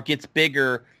food bar gets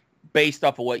bigger based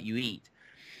off of what you eat.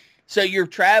 So you're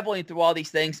traveling through all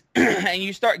these things, and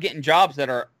you start getting jobs that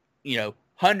are,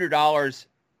 $100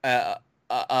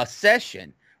 a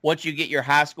session once you get your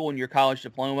high school and your college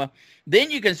diploma.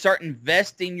 Then you can start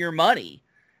investing your money,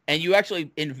 and you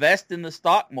actually invest in the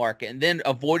stock market, and then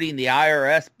avoiding the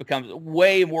IRS becomes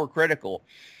way more critical.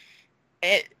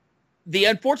 The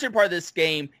unfortunate part of this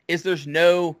game is there's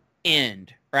no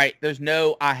end, right? There's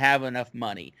no, I have enough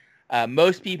money.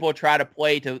 Most people try to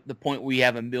play to the point where you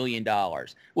have $1 million,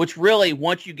 which really,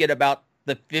 once you get about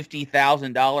the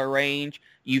 $50,000 range,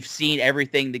 you've seen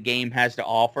everything the game has to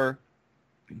offer.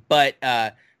 But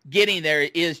getting there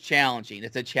is challenging.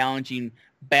 It's a challenging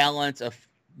balance of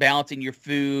balancing your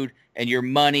food and your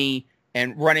money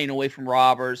and running away from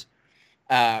robbers.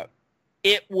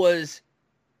 It was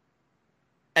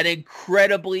an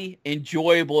incredibly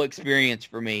enjoyable experience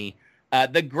for me.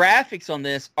 The graphics on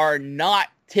this are not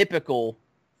typical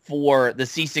for the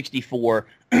C64.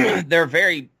 They're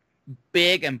very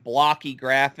big and blocky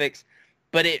graphics,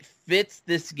 but it fits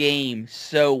this game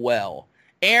so well.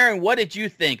 Aaron, what did you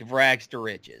think of Rags to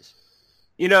Riches?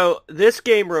 This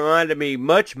game reminded me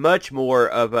much, much more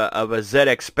of a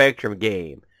ZX Spectrum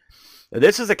game. Now,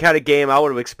 this is the kind of game I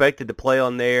would have expected to play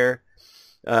on there,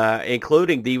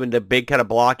 including even the big kind of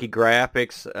blocky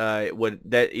graphics.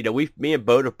 Me and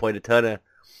Bo have played a ton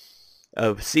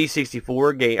of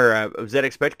C64 game or of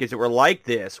ZX Spectrum games that were like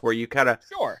this, where you kind of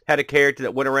had a character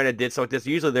that went around and did something like this.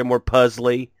 Usually they're more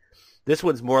puzzly. This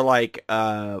one's more like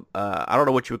I don't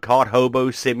know what you would call it,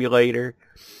 hobo simulator.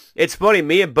 It's funny,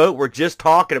 me and Boat were just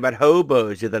talking about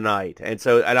hobos the other night, and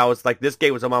I was like, this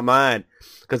game was on my mind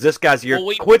because this guy's your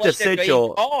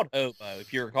quintessential. Called hobo,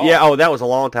 if you recall. Yeah, that was a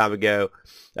long time ago.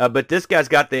 But this guy's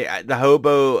got the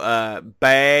hobo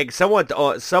bag. Someone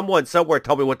somewhere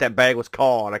told me what that bag was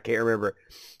called. I can't remember.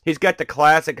 He's got the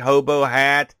classic hobo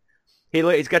hat.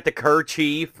 He's got the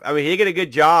kerchief. I mean, he did a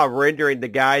good job rendering the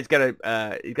guy. He's got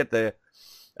the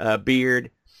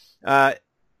beard.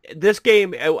 This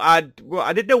game, I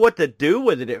didn't know what to do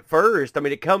with it at first. I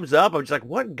mean, it comes up. I'm just like,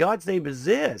 what in God's name is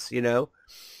this? And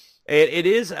it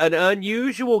is an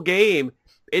unusual game.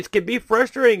 It can be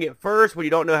frustrating at first when you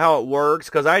don't know how it works,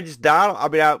 because I just died. I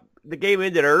mean, the game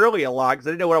ended early a lot because I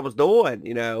didn't know what I was doing,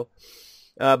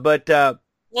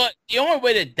 Well, the only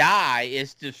way to die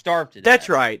is to starve to death. That's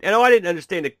right. And I didn't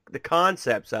understand the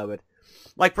concepts of it.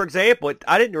 Like, for example,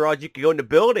 I didn't realize you could go into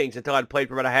buildings until I'd played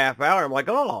for about a half hour. I'm like,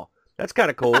 oh, that's kind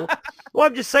of cool. Well,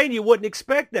 I'm just saying you wouldn't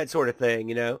expect that sort of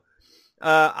thing,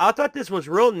 I thought this was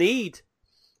real neat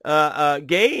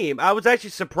game. I was actually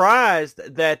surprised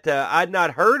that I'd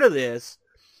not heard of this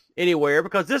anywhere,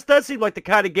 because this does seem like the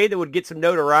kind of game that would get some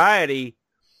notoriety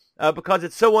because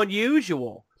it's so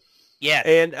unusual. Yeah,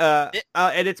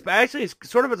 and it's actually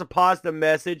sort of as a positive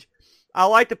message. I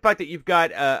like the fact that you've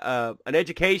got an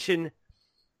education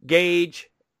gauge,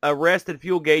 a rest and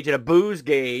fuel gauge, and a booze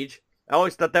gauge. I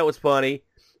always thought that was funny.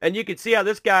 And you can see how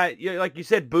this guy, like you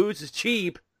said, booze is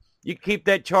cheap. You can keep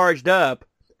that charged up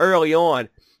early on.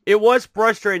 It was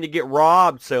frustrating to get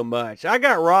robbed so much. I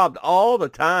got robbed all the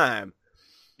time.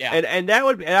 Yeah, and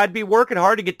I'd be working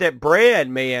hard to get that bread,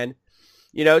 man.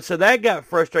 So that got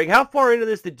frustrating. How far into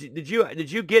this did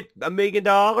you get $1 million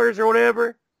or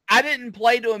whatever? I didn't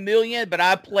play to $1 million, but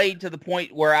I played to the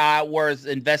point where I was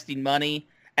investing money,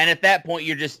 and at that point,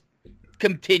 you're just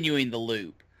continuing the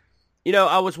loop.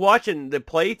 I was watching the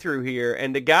playthrough here,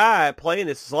 and the guy playing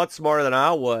this is a lot smarter than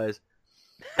I was.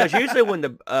 Because usually when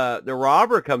the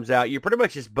robber comes out, you're pretty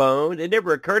much just boned. It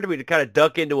never occurred to me to kind of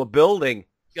duck into a building.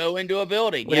 Go into a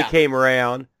building, when he came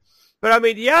around. But, I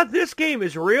mean, yeah, this game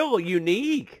is real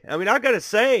unique. I mean, I got to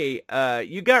say,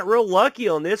 you got real lucky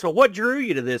on this one. What drew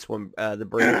you to this one, the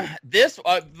Brit?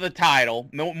 The title,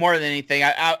 more than anything.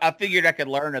 I figured I could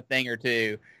learn a thing or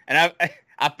two. And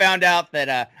I found out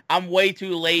that I'm way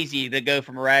too lazy to go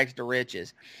from rags to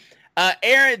riches.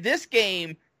 Aaron, this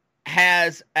game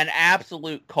has an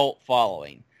absolute cult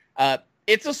following.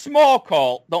 It's a small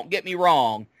cult, don't get me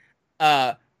wrong,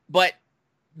 but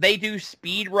they do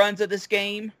speed runs of this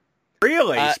game.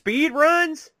 Really? Speed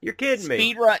runs? You're kidding me.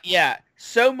 Speed run, yeah.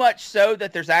 So much so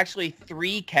that there's actually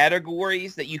 3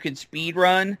 categories that you can speed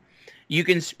run. You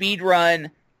can speed run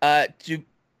to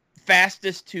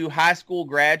fastest to high school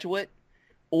graduate,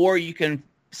 or you can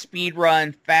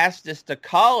speedrun fastest to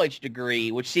college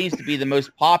degree, which seems to be the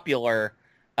most popular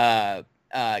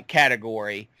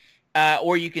category,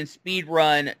 or you can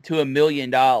speedrun to $1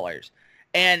 million.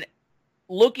 And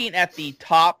looking at the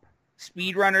top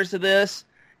speedrunners of this,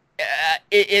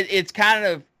 it's kind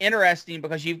of interesting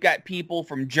because you've got people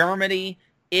from Germany,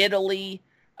 Italy,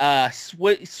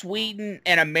 Sweden,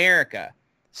 and America.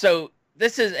 So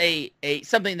this is a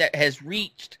something that has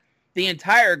reached the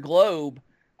entire globe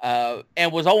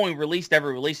and was only released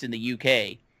in the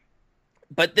UK.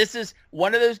 But this is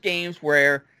one of those games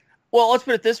where, well, let's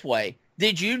put it this way.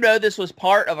 Did you know this was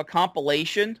part of a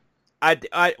compilation?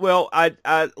 I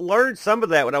learned some of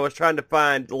that when I was trying to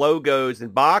find logos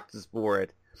and boxes for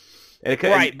it.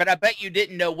 Right, but I bet you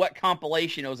didn't know what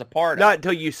compilation it was a part of. Not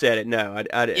until you said it. No,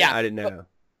 I didn't know.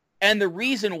 And the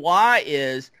reason why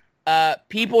is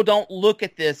people don't look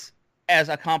at this as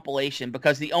a compilation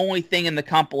because the only thing in the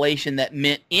compilation that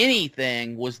meant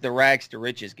anything was the Rags to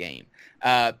Riches game.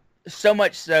 So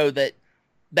much so that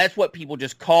that's what people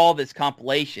just call this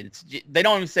compilation. They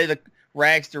don't even say the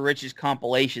Rags to Riches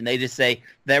compilation. They just say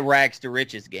the Rags to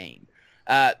Riches game.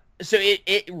 So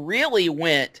it really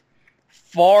went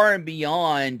far and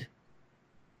beyond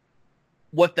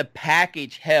what the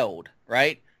package held,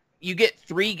 right? You get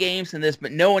 3 games in this,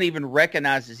 but no one even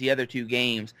recognizes the other 2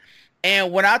 games.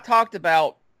 And when I talked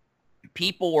about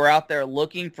people were out there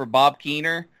looking for Bob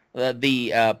Keener,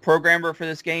 the programmer for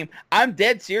this game, I'm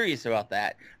dead serious about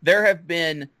that. There have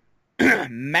been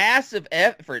massive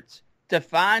efforts to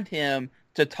find him,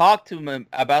 to talk to him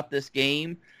about this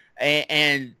game,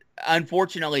 and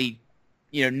unfortunately,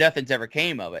 nothing's ever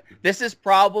came of it. This is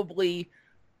probably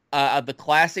the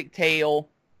classic tale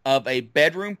of a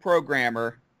bedroom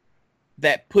programmer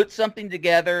that put something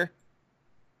together,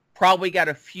 probably got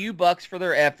a few bucks for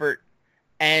their effort,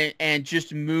 and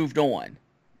just moved on.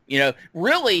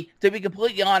 Really, to be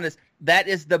completely honest, that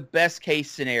is the best case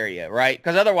scenario, right?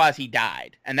 Because otherwise he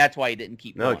died, and that's why he didn't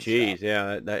keep going. Oh, geez,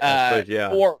 yeah. I suppose,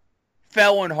 yeah. Or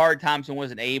fell in hard times and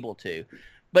wasn't able to.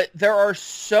 But there are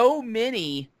so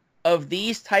many of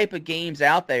these type of games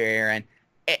out there, Aaron,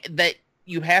 that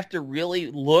you have to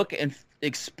really look and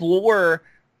explore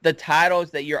the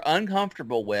titles that you're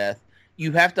uncomfortable with.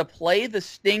 You have to play the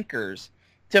stinkers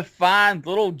to find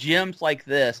little gems like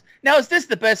this. Now, is this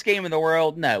the best game in the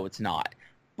world? No, it's not.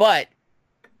 But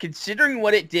considering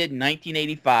what it did in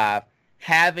 1985,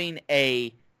 having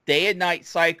a day and night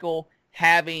cycle,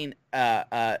 having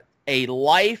a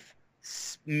life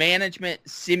management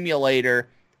simulator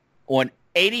on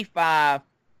 85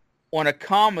 on a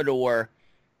Commodore,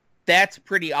 that's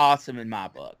pretty awesome in my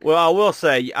book. Well, I will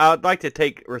say, I'd like to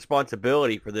take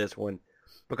responsibility for this one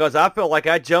because I felt like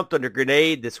I jumped on a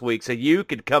grenade this week so you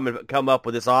could come up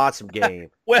with this awesome game.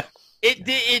 Well,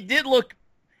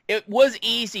 it was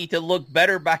easy to look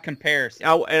better by comparison.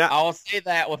 I'll say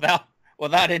that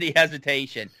without any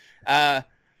hesitation.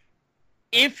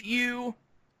 If you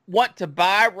want to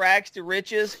buy Rags to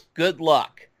Riches, good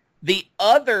luck. The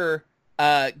other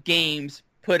games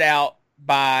put out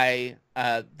by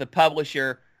the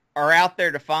publisher are out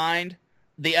there to find.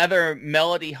 The other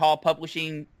Melody Hall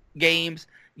Publishing games,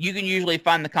 you can usually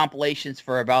find the compilations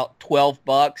for about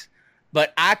 $12,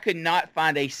 but I could not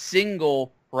find a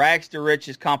single Rags to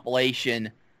Riches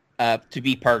compilation to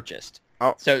be purchased.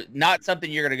 So not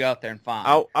something you're going to go out there and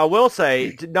find. I will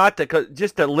say,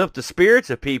 just to lift the spirits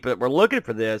of people that were looking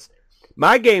for this,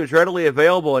 my game's readily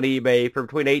available on eBay for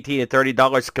between $18 and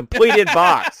 $30, complete in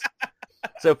box.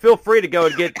 So feel free to go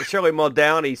and get Shirley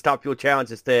Muldowney's Top Fuel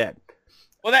Challenge instead.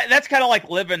 Well, that's kind of like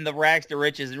living the Rags to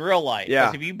Riches in real life. Yeah.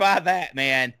 Because if you buy that,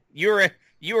 man, you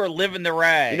are living the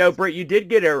rags. Britt, you did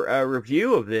get a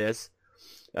review of this.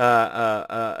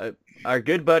 Our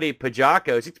good buddy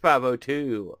Pajako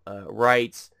 6502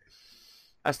 writes,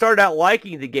 I started out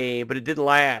liking the game, but it didn't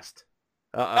last.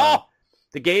 Oh!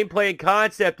 The gameplay and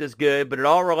concept is good, but it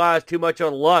all relies too much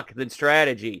on luck than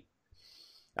strategy.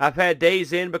 I've had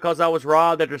days in because I was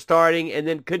robbed after starting and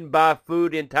then couldn't buy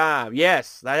food in time.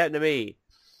 Yes, that happened to me.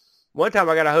 One time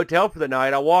I got a hotel for the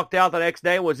night. I walked out the next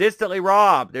day and was instantly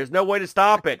robbed. There's no way to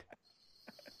stop it.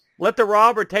 Let the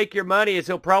robber take your money as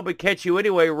he'll probably catch you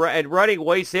anyway, and running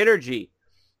wastes energy.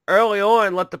 Early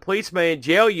on, let the policeman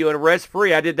jail you and arrest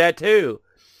free. I did that too.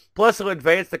 Plus, he'll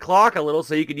advance the clock a little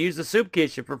so you can use the soup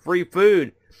kitchen for free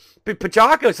food.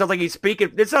 Pachako sounds like he's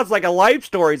speaking. This sounds like a life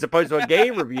story as opposed to a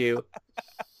game review.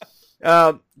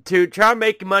 To try and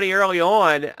make money early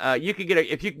on, if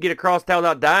you can get across town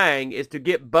without dying, is to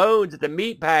get bones at the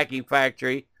meat packing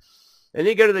factory, and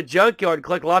then go to the junkyard and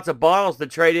collect lots of bottles to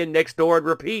trade in next door and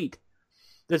repeat.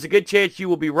 There's a good chance you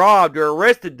will be robbed or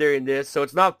arrested during this, so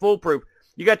it's not foolproof.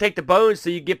 You got to take the bones so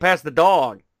you get past the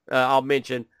dog. I'll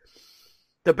mention.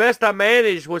 The best I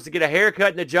managed was to get a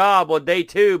haircut and a job on day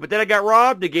 2, but then I got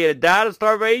robbed again and died of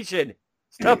starvation.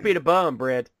 It's tough being a bum,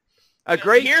 Brent. A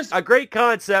great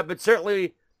concept, but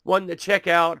certainly one to check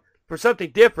out for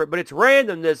something different. But its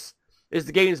randomness is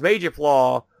the game's major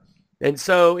flaw, and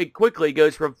so it quickly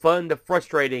goes from fun to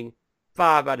frustrating.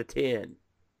 5 out of 10.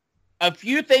 A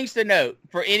few things to note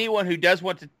for anyone who does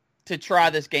want to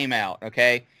try this game out,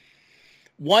 okay?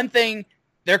 One thing,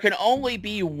 there can only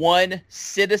be one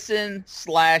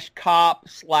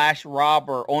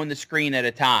citizen/cop/robber on the screen at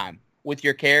a time with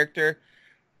your character.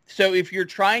 So if you're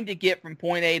trying to get from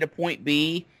point A to point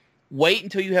B, wait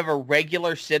until you have a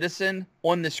regular citizen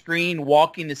on the screen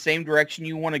walking the same direction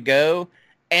you want to go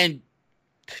and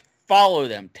follow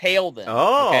them, tail them.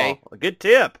 Oh, okay? A good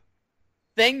tip.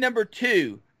 Thing number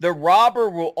 2, the robber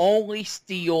will only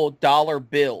steal dollar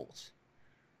bills.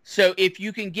 So if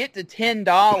you can get to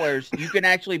 $10, you can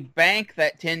actually bank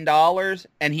that $10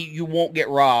 and you won't get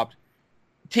robbed.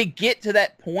 To get to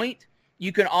that point,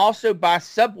 you can also buy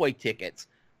subway tickets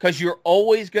because you're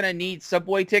always going to need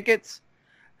subway tickets.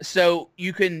 So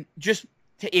you can just,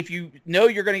 if you know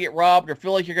you're going to get robbed or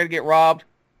feel like you're going to get robbed,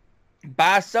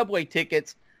 buy subway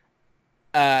tickets.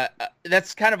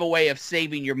 That's kind of a way of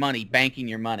saving your money, banking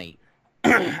your money.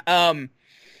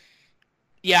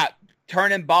 Yeah,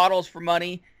 turning bottles for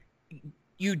money.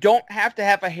 You don't have to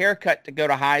have a haircut to go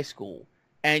to high school.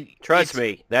 And trust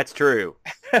me, that's true.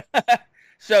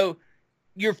 So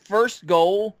your first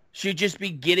goal should just be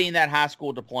getting that high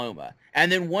school diploma. And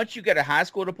then once you get a high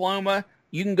school diploma,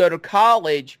 you can go to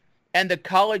college, and the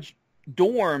college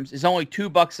dorms is only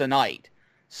 $2 a night.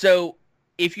 So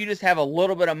if you just have a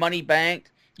little bit of money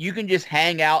banked, you can just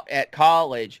hang out at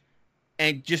college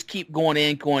and just keep going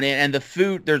in. And the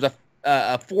food, there's a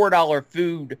 $4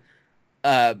 food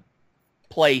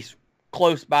place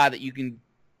close by that you can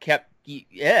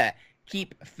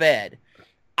keep fed.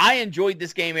 I enjoyed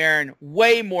this game, Aaron,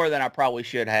 way more than I probably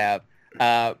should have.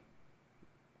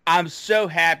 I'm so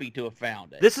happy to have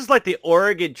found it. This is like the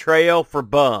Oregon Trail for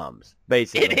bums,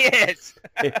 basically. It is.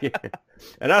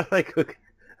 And I think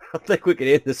we can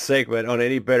end this segment on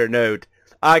any better note.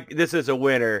 This is a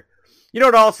winner. You know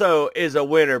what also is a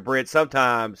winner, Brent,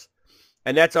 sometimes,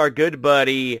 and that's our good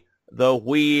buddy, the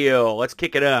wheel. Let's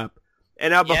kick it up.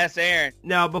 And now, yes, Aaron.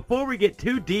 Now, before we get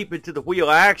too deep into the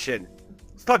wheel action,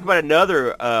 let's talk about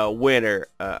another winner,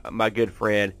 my good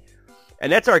friend.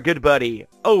 And that's our good buddy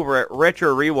over at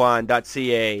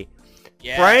RetroRewind.ca.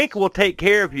 Yes. Frank will take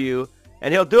care of you,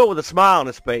 and he'll do it with a smile on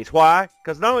his face. Why?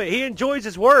 Because not only he enjoys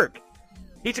his work.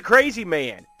 He's a crazy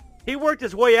man. He worked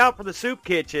his way out from the soup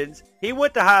kitchens. He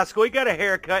went to high school. He got a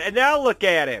haircut, and now look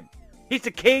at him. He's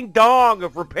the king dong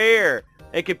of repair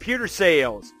and computer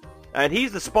sales. And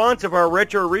he's the sponsor of our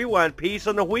Retro Rewind piece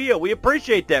on the wheel. We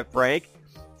appreciate that, Frank.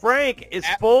 Frank is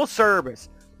full service.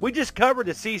 We just covered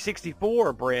the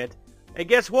C64, Brent. And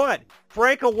guess what?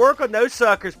 Frank will work on those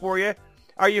suckers for you.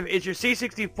 Is your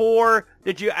C64,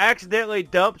 did you accidentally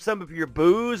dump some of your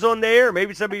booze on there? Or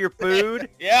maybe some of your food?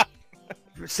 Yeah.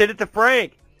 Send it to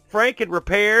Frank. Frank can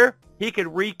repair. He can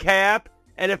recap.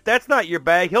 And if that's not your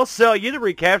bag, he'll sell you the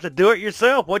recaps and do it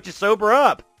yourself once you sober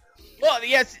up. Well,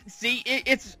 yes, see,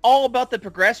 it's all about the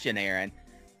progression, Aaron.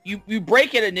 You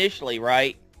break it initially,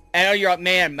 right? And you're like,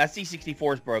 man, my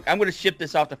C64 is broke. I'm going to ship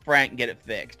this off to Frank and get it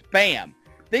fixed. Bam.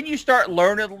 Then you start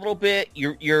learning a little bit.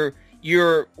 You're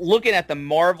looking at the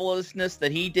marvelousness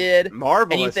that he did.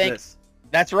 Marvelousness. And you think,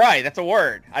 that's right. That's a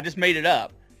word. I just made it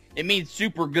up. It means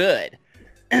super good.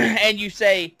 And you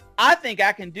say, I think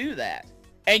I can do that.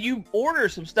 And you order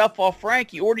some stuff off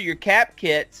Frank. You order your cap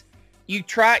kits. You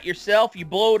try it yourself. You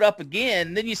blow it up again.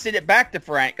 And then you send it back to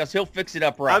Frank because he'll fix it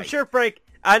up right. I'm sure Frank,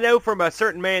 I know from a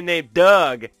certain man named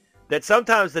Doug that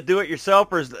sometimes the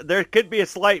do-it-yourselfers, there could be a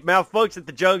slight malfunction at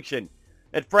the junction.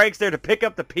 And Frank's there to pick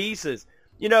up the pieces.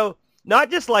 You know, not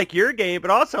just like your game,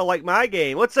 but also like my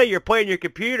game. Let's say you're playing your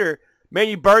computer. Man,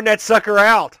 you burn that sucker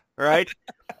out, right?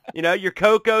 You know, your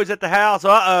Coco's at the house.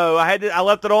 Uh-oh, I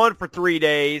left it on for 3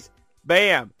 days.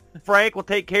 Bam. Frank will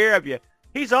take care of you.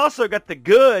 He's also got the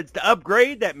goods to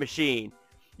upgrade that machine.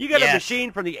 You got a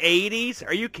machine from the 80s?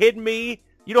 Are you kidding me?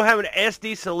 You don't have an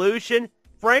SD solution?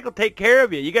 Frank will take care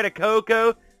of you. You got a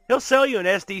Coco? He'll sell you an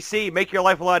SDC, make your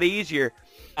life a lot easier.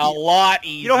 A lot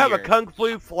easier. You don't have a Kung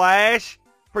Fu Flash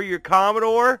for your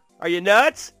Commodore? Are you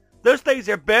nuts? Those things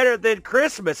are better than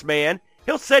Christmas, man.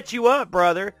 He'll set you up,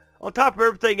 brother. On top of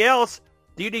everything else,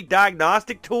 do you need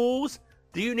diagnostic tools?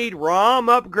 Do you need ROM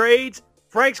upgrades?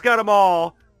 Frank's got them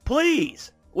all.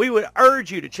 Please, we would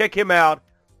urge you to check him out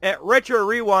at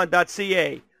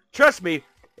RetroRewind.ca. Trust me,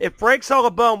 if Frank saw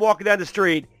a bum walking down the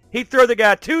street, he'd throw the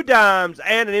guy 2 dimes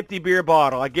and an empty beer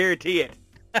bottle. I guarantee it.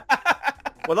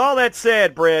 With all that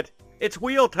said, Brent, it's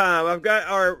wheel time. I've got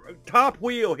our top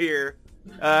wheel here,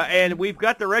 and we've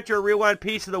got the Retro Rewind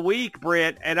piece of the week,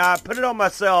 Brent, and I put it on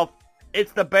myself.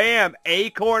 It's the BAM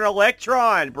Acorn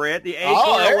Electron, Brent. The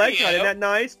Acorn Electron. Isn't that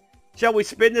nice? Shall we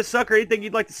spin this sucker? Anything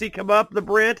you'd like to see come up, the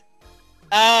Brent?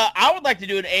 I would like to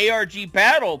do an ARG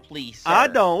battle, please, sir. I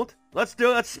don't. Let's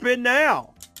do it. Let's spin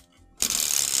now.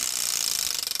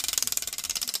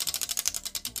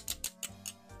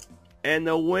 And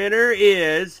the winner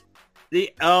is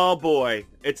oh boy.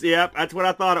 Yep, that's what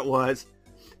I thought it was.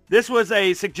 This was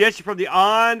a suggestion from the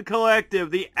On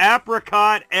Collective, the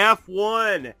Apricot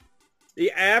F1.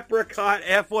 The Apricot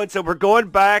F1. So we're going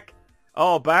back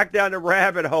down the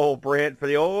rabbit hole, Brent, for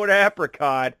the old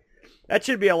apricot. That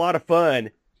should be a lot of fun.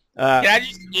 Can I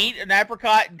just eat an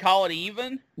apricot and call it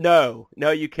even? No,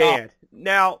 you can't. Oh.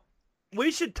 Now,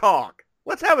 we should talk.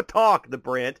 Let's have a talk, the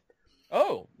Brent.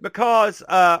 Oh. Because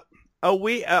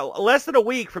less than a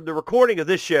week from the recording of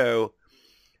this show,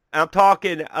 I'm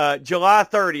talking July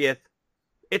 30th,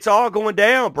 it's all going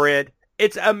down, Brent.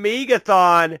 It's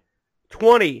Amigathon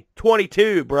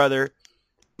 2022, brother.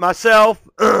 Myself,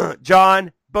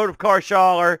 John, Boat of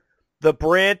Carshaller, the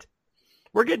Brent,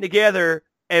 we're getting together,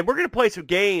 and we're going to play some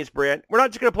games, Brent. We're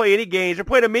not just going to play any games. We're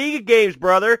playing Amiga games,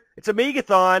 brother. It's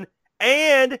Amigathon,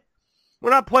 and we're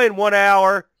not playing 1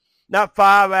 hour, not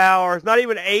 5 hours, not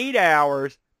even 8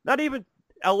 hours, not even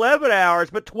 11 hours,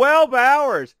 but 12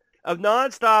 hours of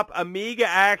nonstop Amiga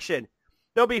action.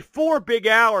 There'll be 4 big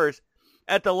hours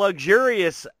at the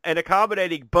luxurious and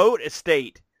accommodating Boat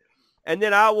Estate. And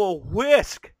then I will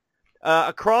whisk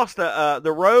across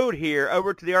the road here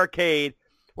over to the arcade,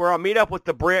 where I'll meet up with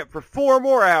the Brent for 4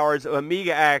 more hours of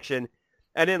Amiga action.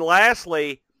 And then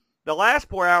lastly, the last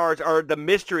 4 hours are the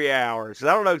mystery hours.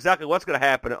 I don't know exactly what's going to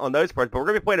happen on those parts, but we're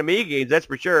going to be playing Amiga games, that's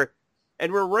for sure.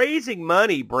 And we're raising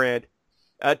money, Brent,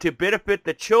 to benefit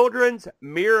the Children's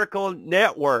Miracle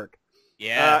Network.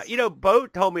 Yes.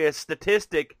 Boat told me a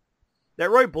statistic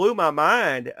that really blew my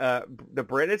mind, the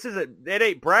Brent. It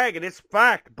ain't bragging, it's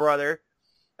fact, brother.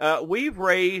 We've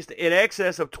raised in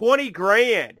excess of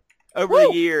 $20,000 over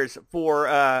the years for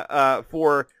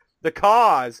the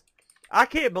cause. I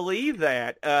can't believe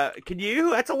that. Can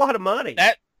you? That's a lot of money.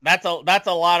 That's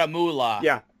a lot of moolah.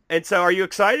 Yeah. And so, are you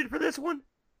excited for this one?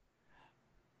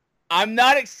 I'm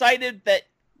not excited that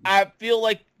I feel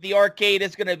like the arcade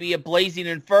is going to be a blazing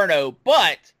inferno,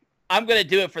 but I'm going to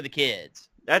do it for the kids.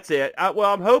 That's it.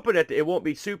 I'm hoping that it won't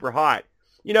be super hot.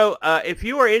 If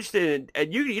you are interested in,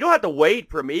 and you don't have to wait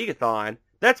for Amigathon.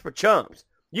 That's for chumps.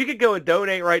 You can go and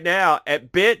donate right now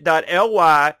at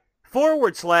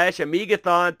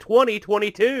bit.ly/Amigathon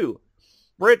 2022.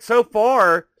 Brent, so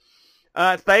far,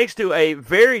 thanks to a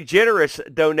very generous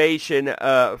donation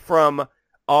from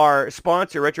our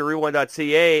sponsor,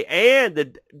 RetroRewind.ca, and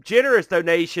the generous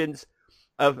donations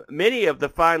of many of the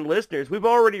fine listeners, we've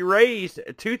already raised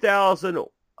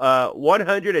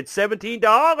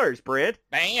 $2,117, Brent.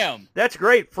 Bam! That's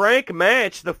great. Frank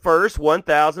matched the first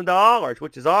 $1,000,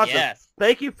 which is awesome. Yes.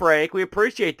 Thank you, Frank. We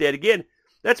appreciate that. Again,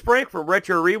 that's Frank from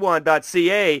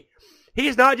RetroRewind.ca.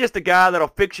 He's not just a guy that'll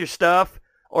fix your stuff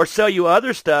or sell you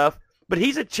other stuff, but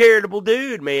he's a charitable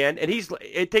dude, man, and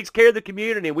it takes care of the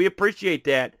community, and we appreciate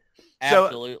that.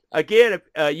 Absolutely. So, again,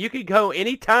 you can go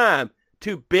anytime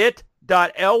to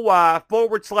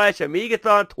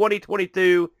bit.ly/Amigathon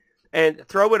 2022 and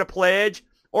throw in a pledge,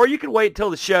 or you can wait until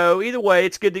the show. Either way,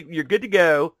 you're good to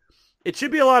go. It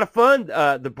should be a lot of fun,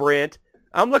 the Brent.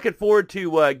 I'm looking forward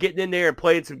to getting in there and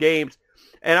playing some games,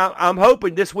 and I'm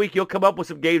hoping this week you'll come up with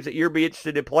some games that you'll be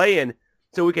interested in playing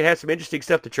so we can have some interesting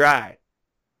stuff to try.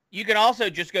 You can also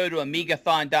just go to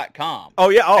Amigathon.com. Oh,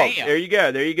 yeah. Oh, Bam. There you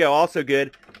go. There you go. Also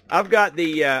good. I've got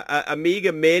the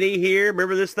Amiga Mini here.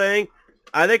 Remember this thing?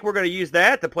 I think we're going to use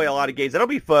that to play a lot of games. That'll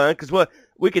be fun because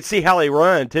we can see how they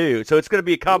run, too. So it's going to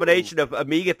be a combination of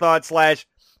Amigathon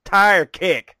 / tire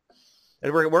kick.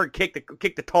 And we're going to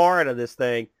kick the tar out of this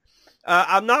thing.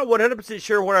 I'm not 100%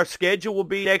 sure what our schedule will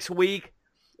be next week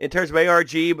in terms of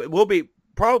ARG, but we'll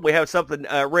probably have something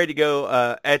ready to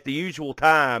go at the usual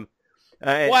time.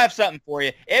 We'll have something for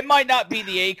you. It might not be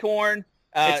the Acorn.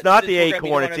 It's not the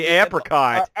Acorn. It's the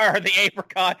Apricot. Or the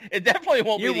Apricot. It definitely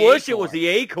won't be the Acorn. You wish it was the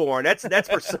Acorn. That's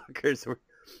for suckers.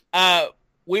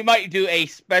 We might do a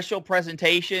special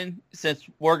presentation since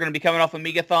we're going to be coming off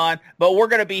Amigathon, but we're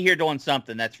going to be here doing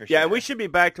something, that's for sure. Yeah, we should be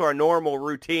back to our normal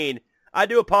routine. I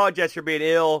do apologize for being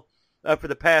ill for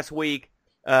the past week,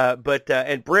 and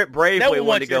Brent bravely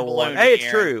wanted to go on. Hey, it's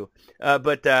true.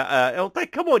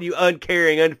 Come on, you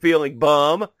uncaring, unfeeling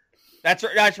bum. That's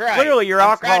right. Clearly, your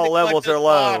alcohol levels are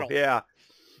low. Yeah.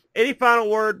 Any final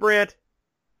word, Brent?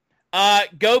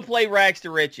 Go play Rags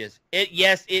to Riches.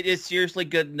 Yes, it is seriously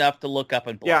good enough to look up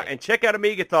and play. Yeah, and check out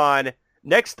Amigathon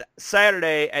next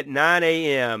Saturday at 9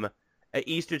 a.m. at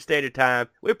Eastern Standard Time.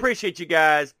 We appreciate you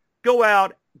guys. Go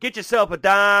out, get yourself a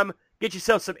dime, get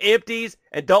yourself some empties,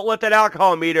 and don't let that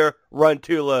alcohol meter run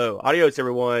too low. Adios,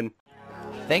 everyone.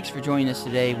 Thanks for joining us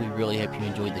today. We really hope you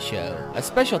enjoyed the show. A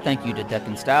special thank you to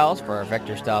Duncan Styles for our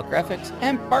vector style graphics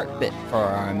and BartBit for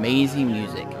our amazing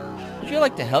music. Would you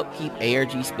like to help keep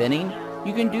ARG spinning?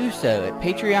 You can do so at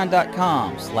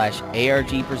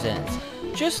patreon.com/ARG Presents.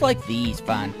 Just like these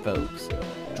fine folks.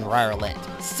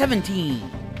 Dryrlent 17,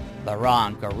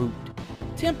 Laron Garut,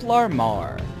 Templar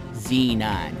Mar,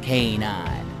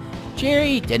 Z9K9,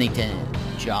 Jerry Dennington,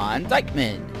 John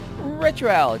Dykeman,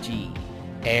 Retroalgy,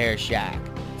 Air Shack,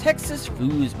 Texas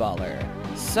Foosballer,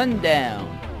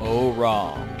 Sundown, Oh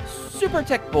Wrong, Super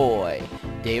Tech Boy,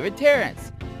 David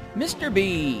Terrence, Mr.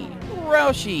 B,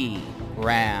 Roushi,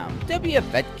 Graham, W.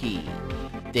 Vetke,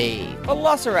 Dave,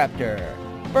 Velociraptor,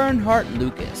 Bernhardt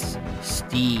Lucas,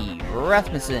 Steve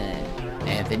Rasmussen,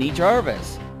 Anthony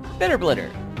Jarvis, Bitterblitter,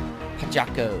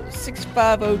 Pachako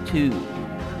 6502,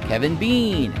 Kevin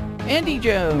Bean, Andy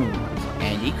Jones,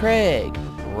 Andy Craig,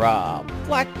 Rob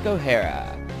Black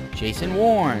O'Hara, Jason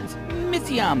Warnes,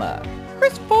 Mitsuyama,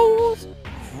 Chris Foles,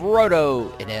 Frodo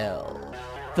Idell,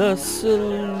 The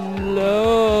Slow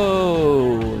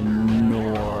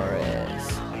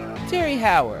Norris, Terry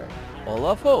Howard,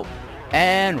 Olaf Hope,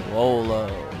 and Rolo.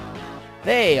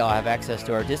 They all have access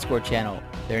to our Discord channel,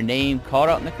 their name called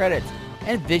out in the credits,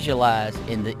 and visualized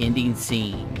in the ending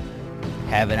scene.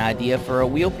 Have an idea for a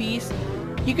wheel piece?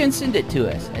 You can send it to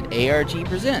us at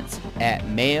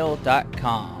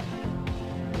argpresents@mail.com.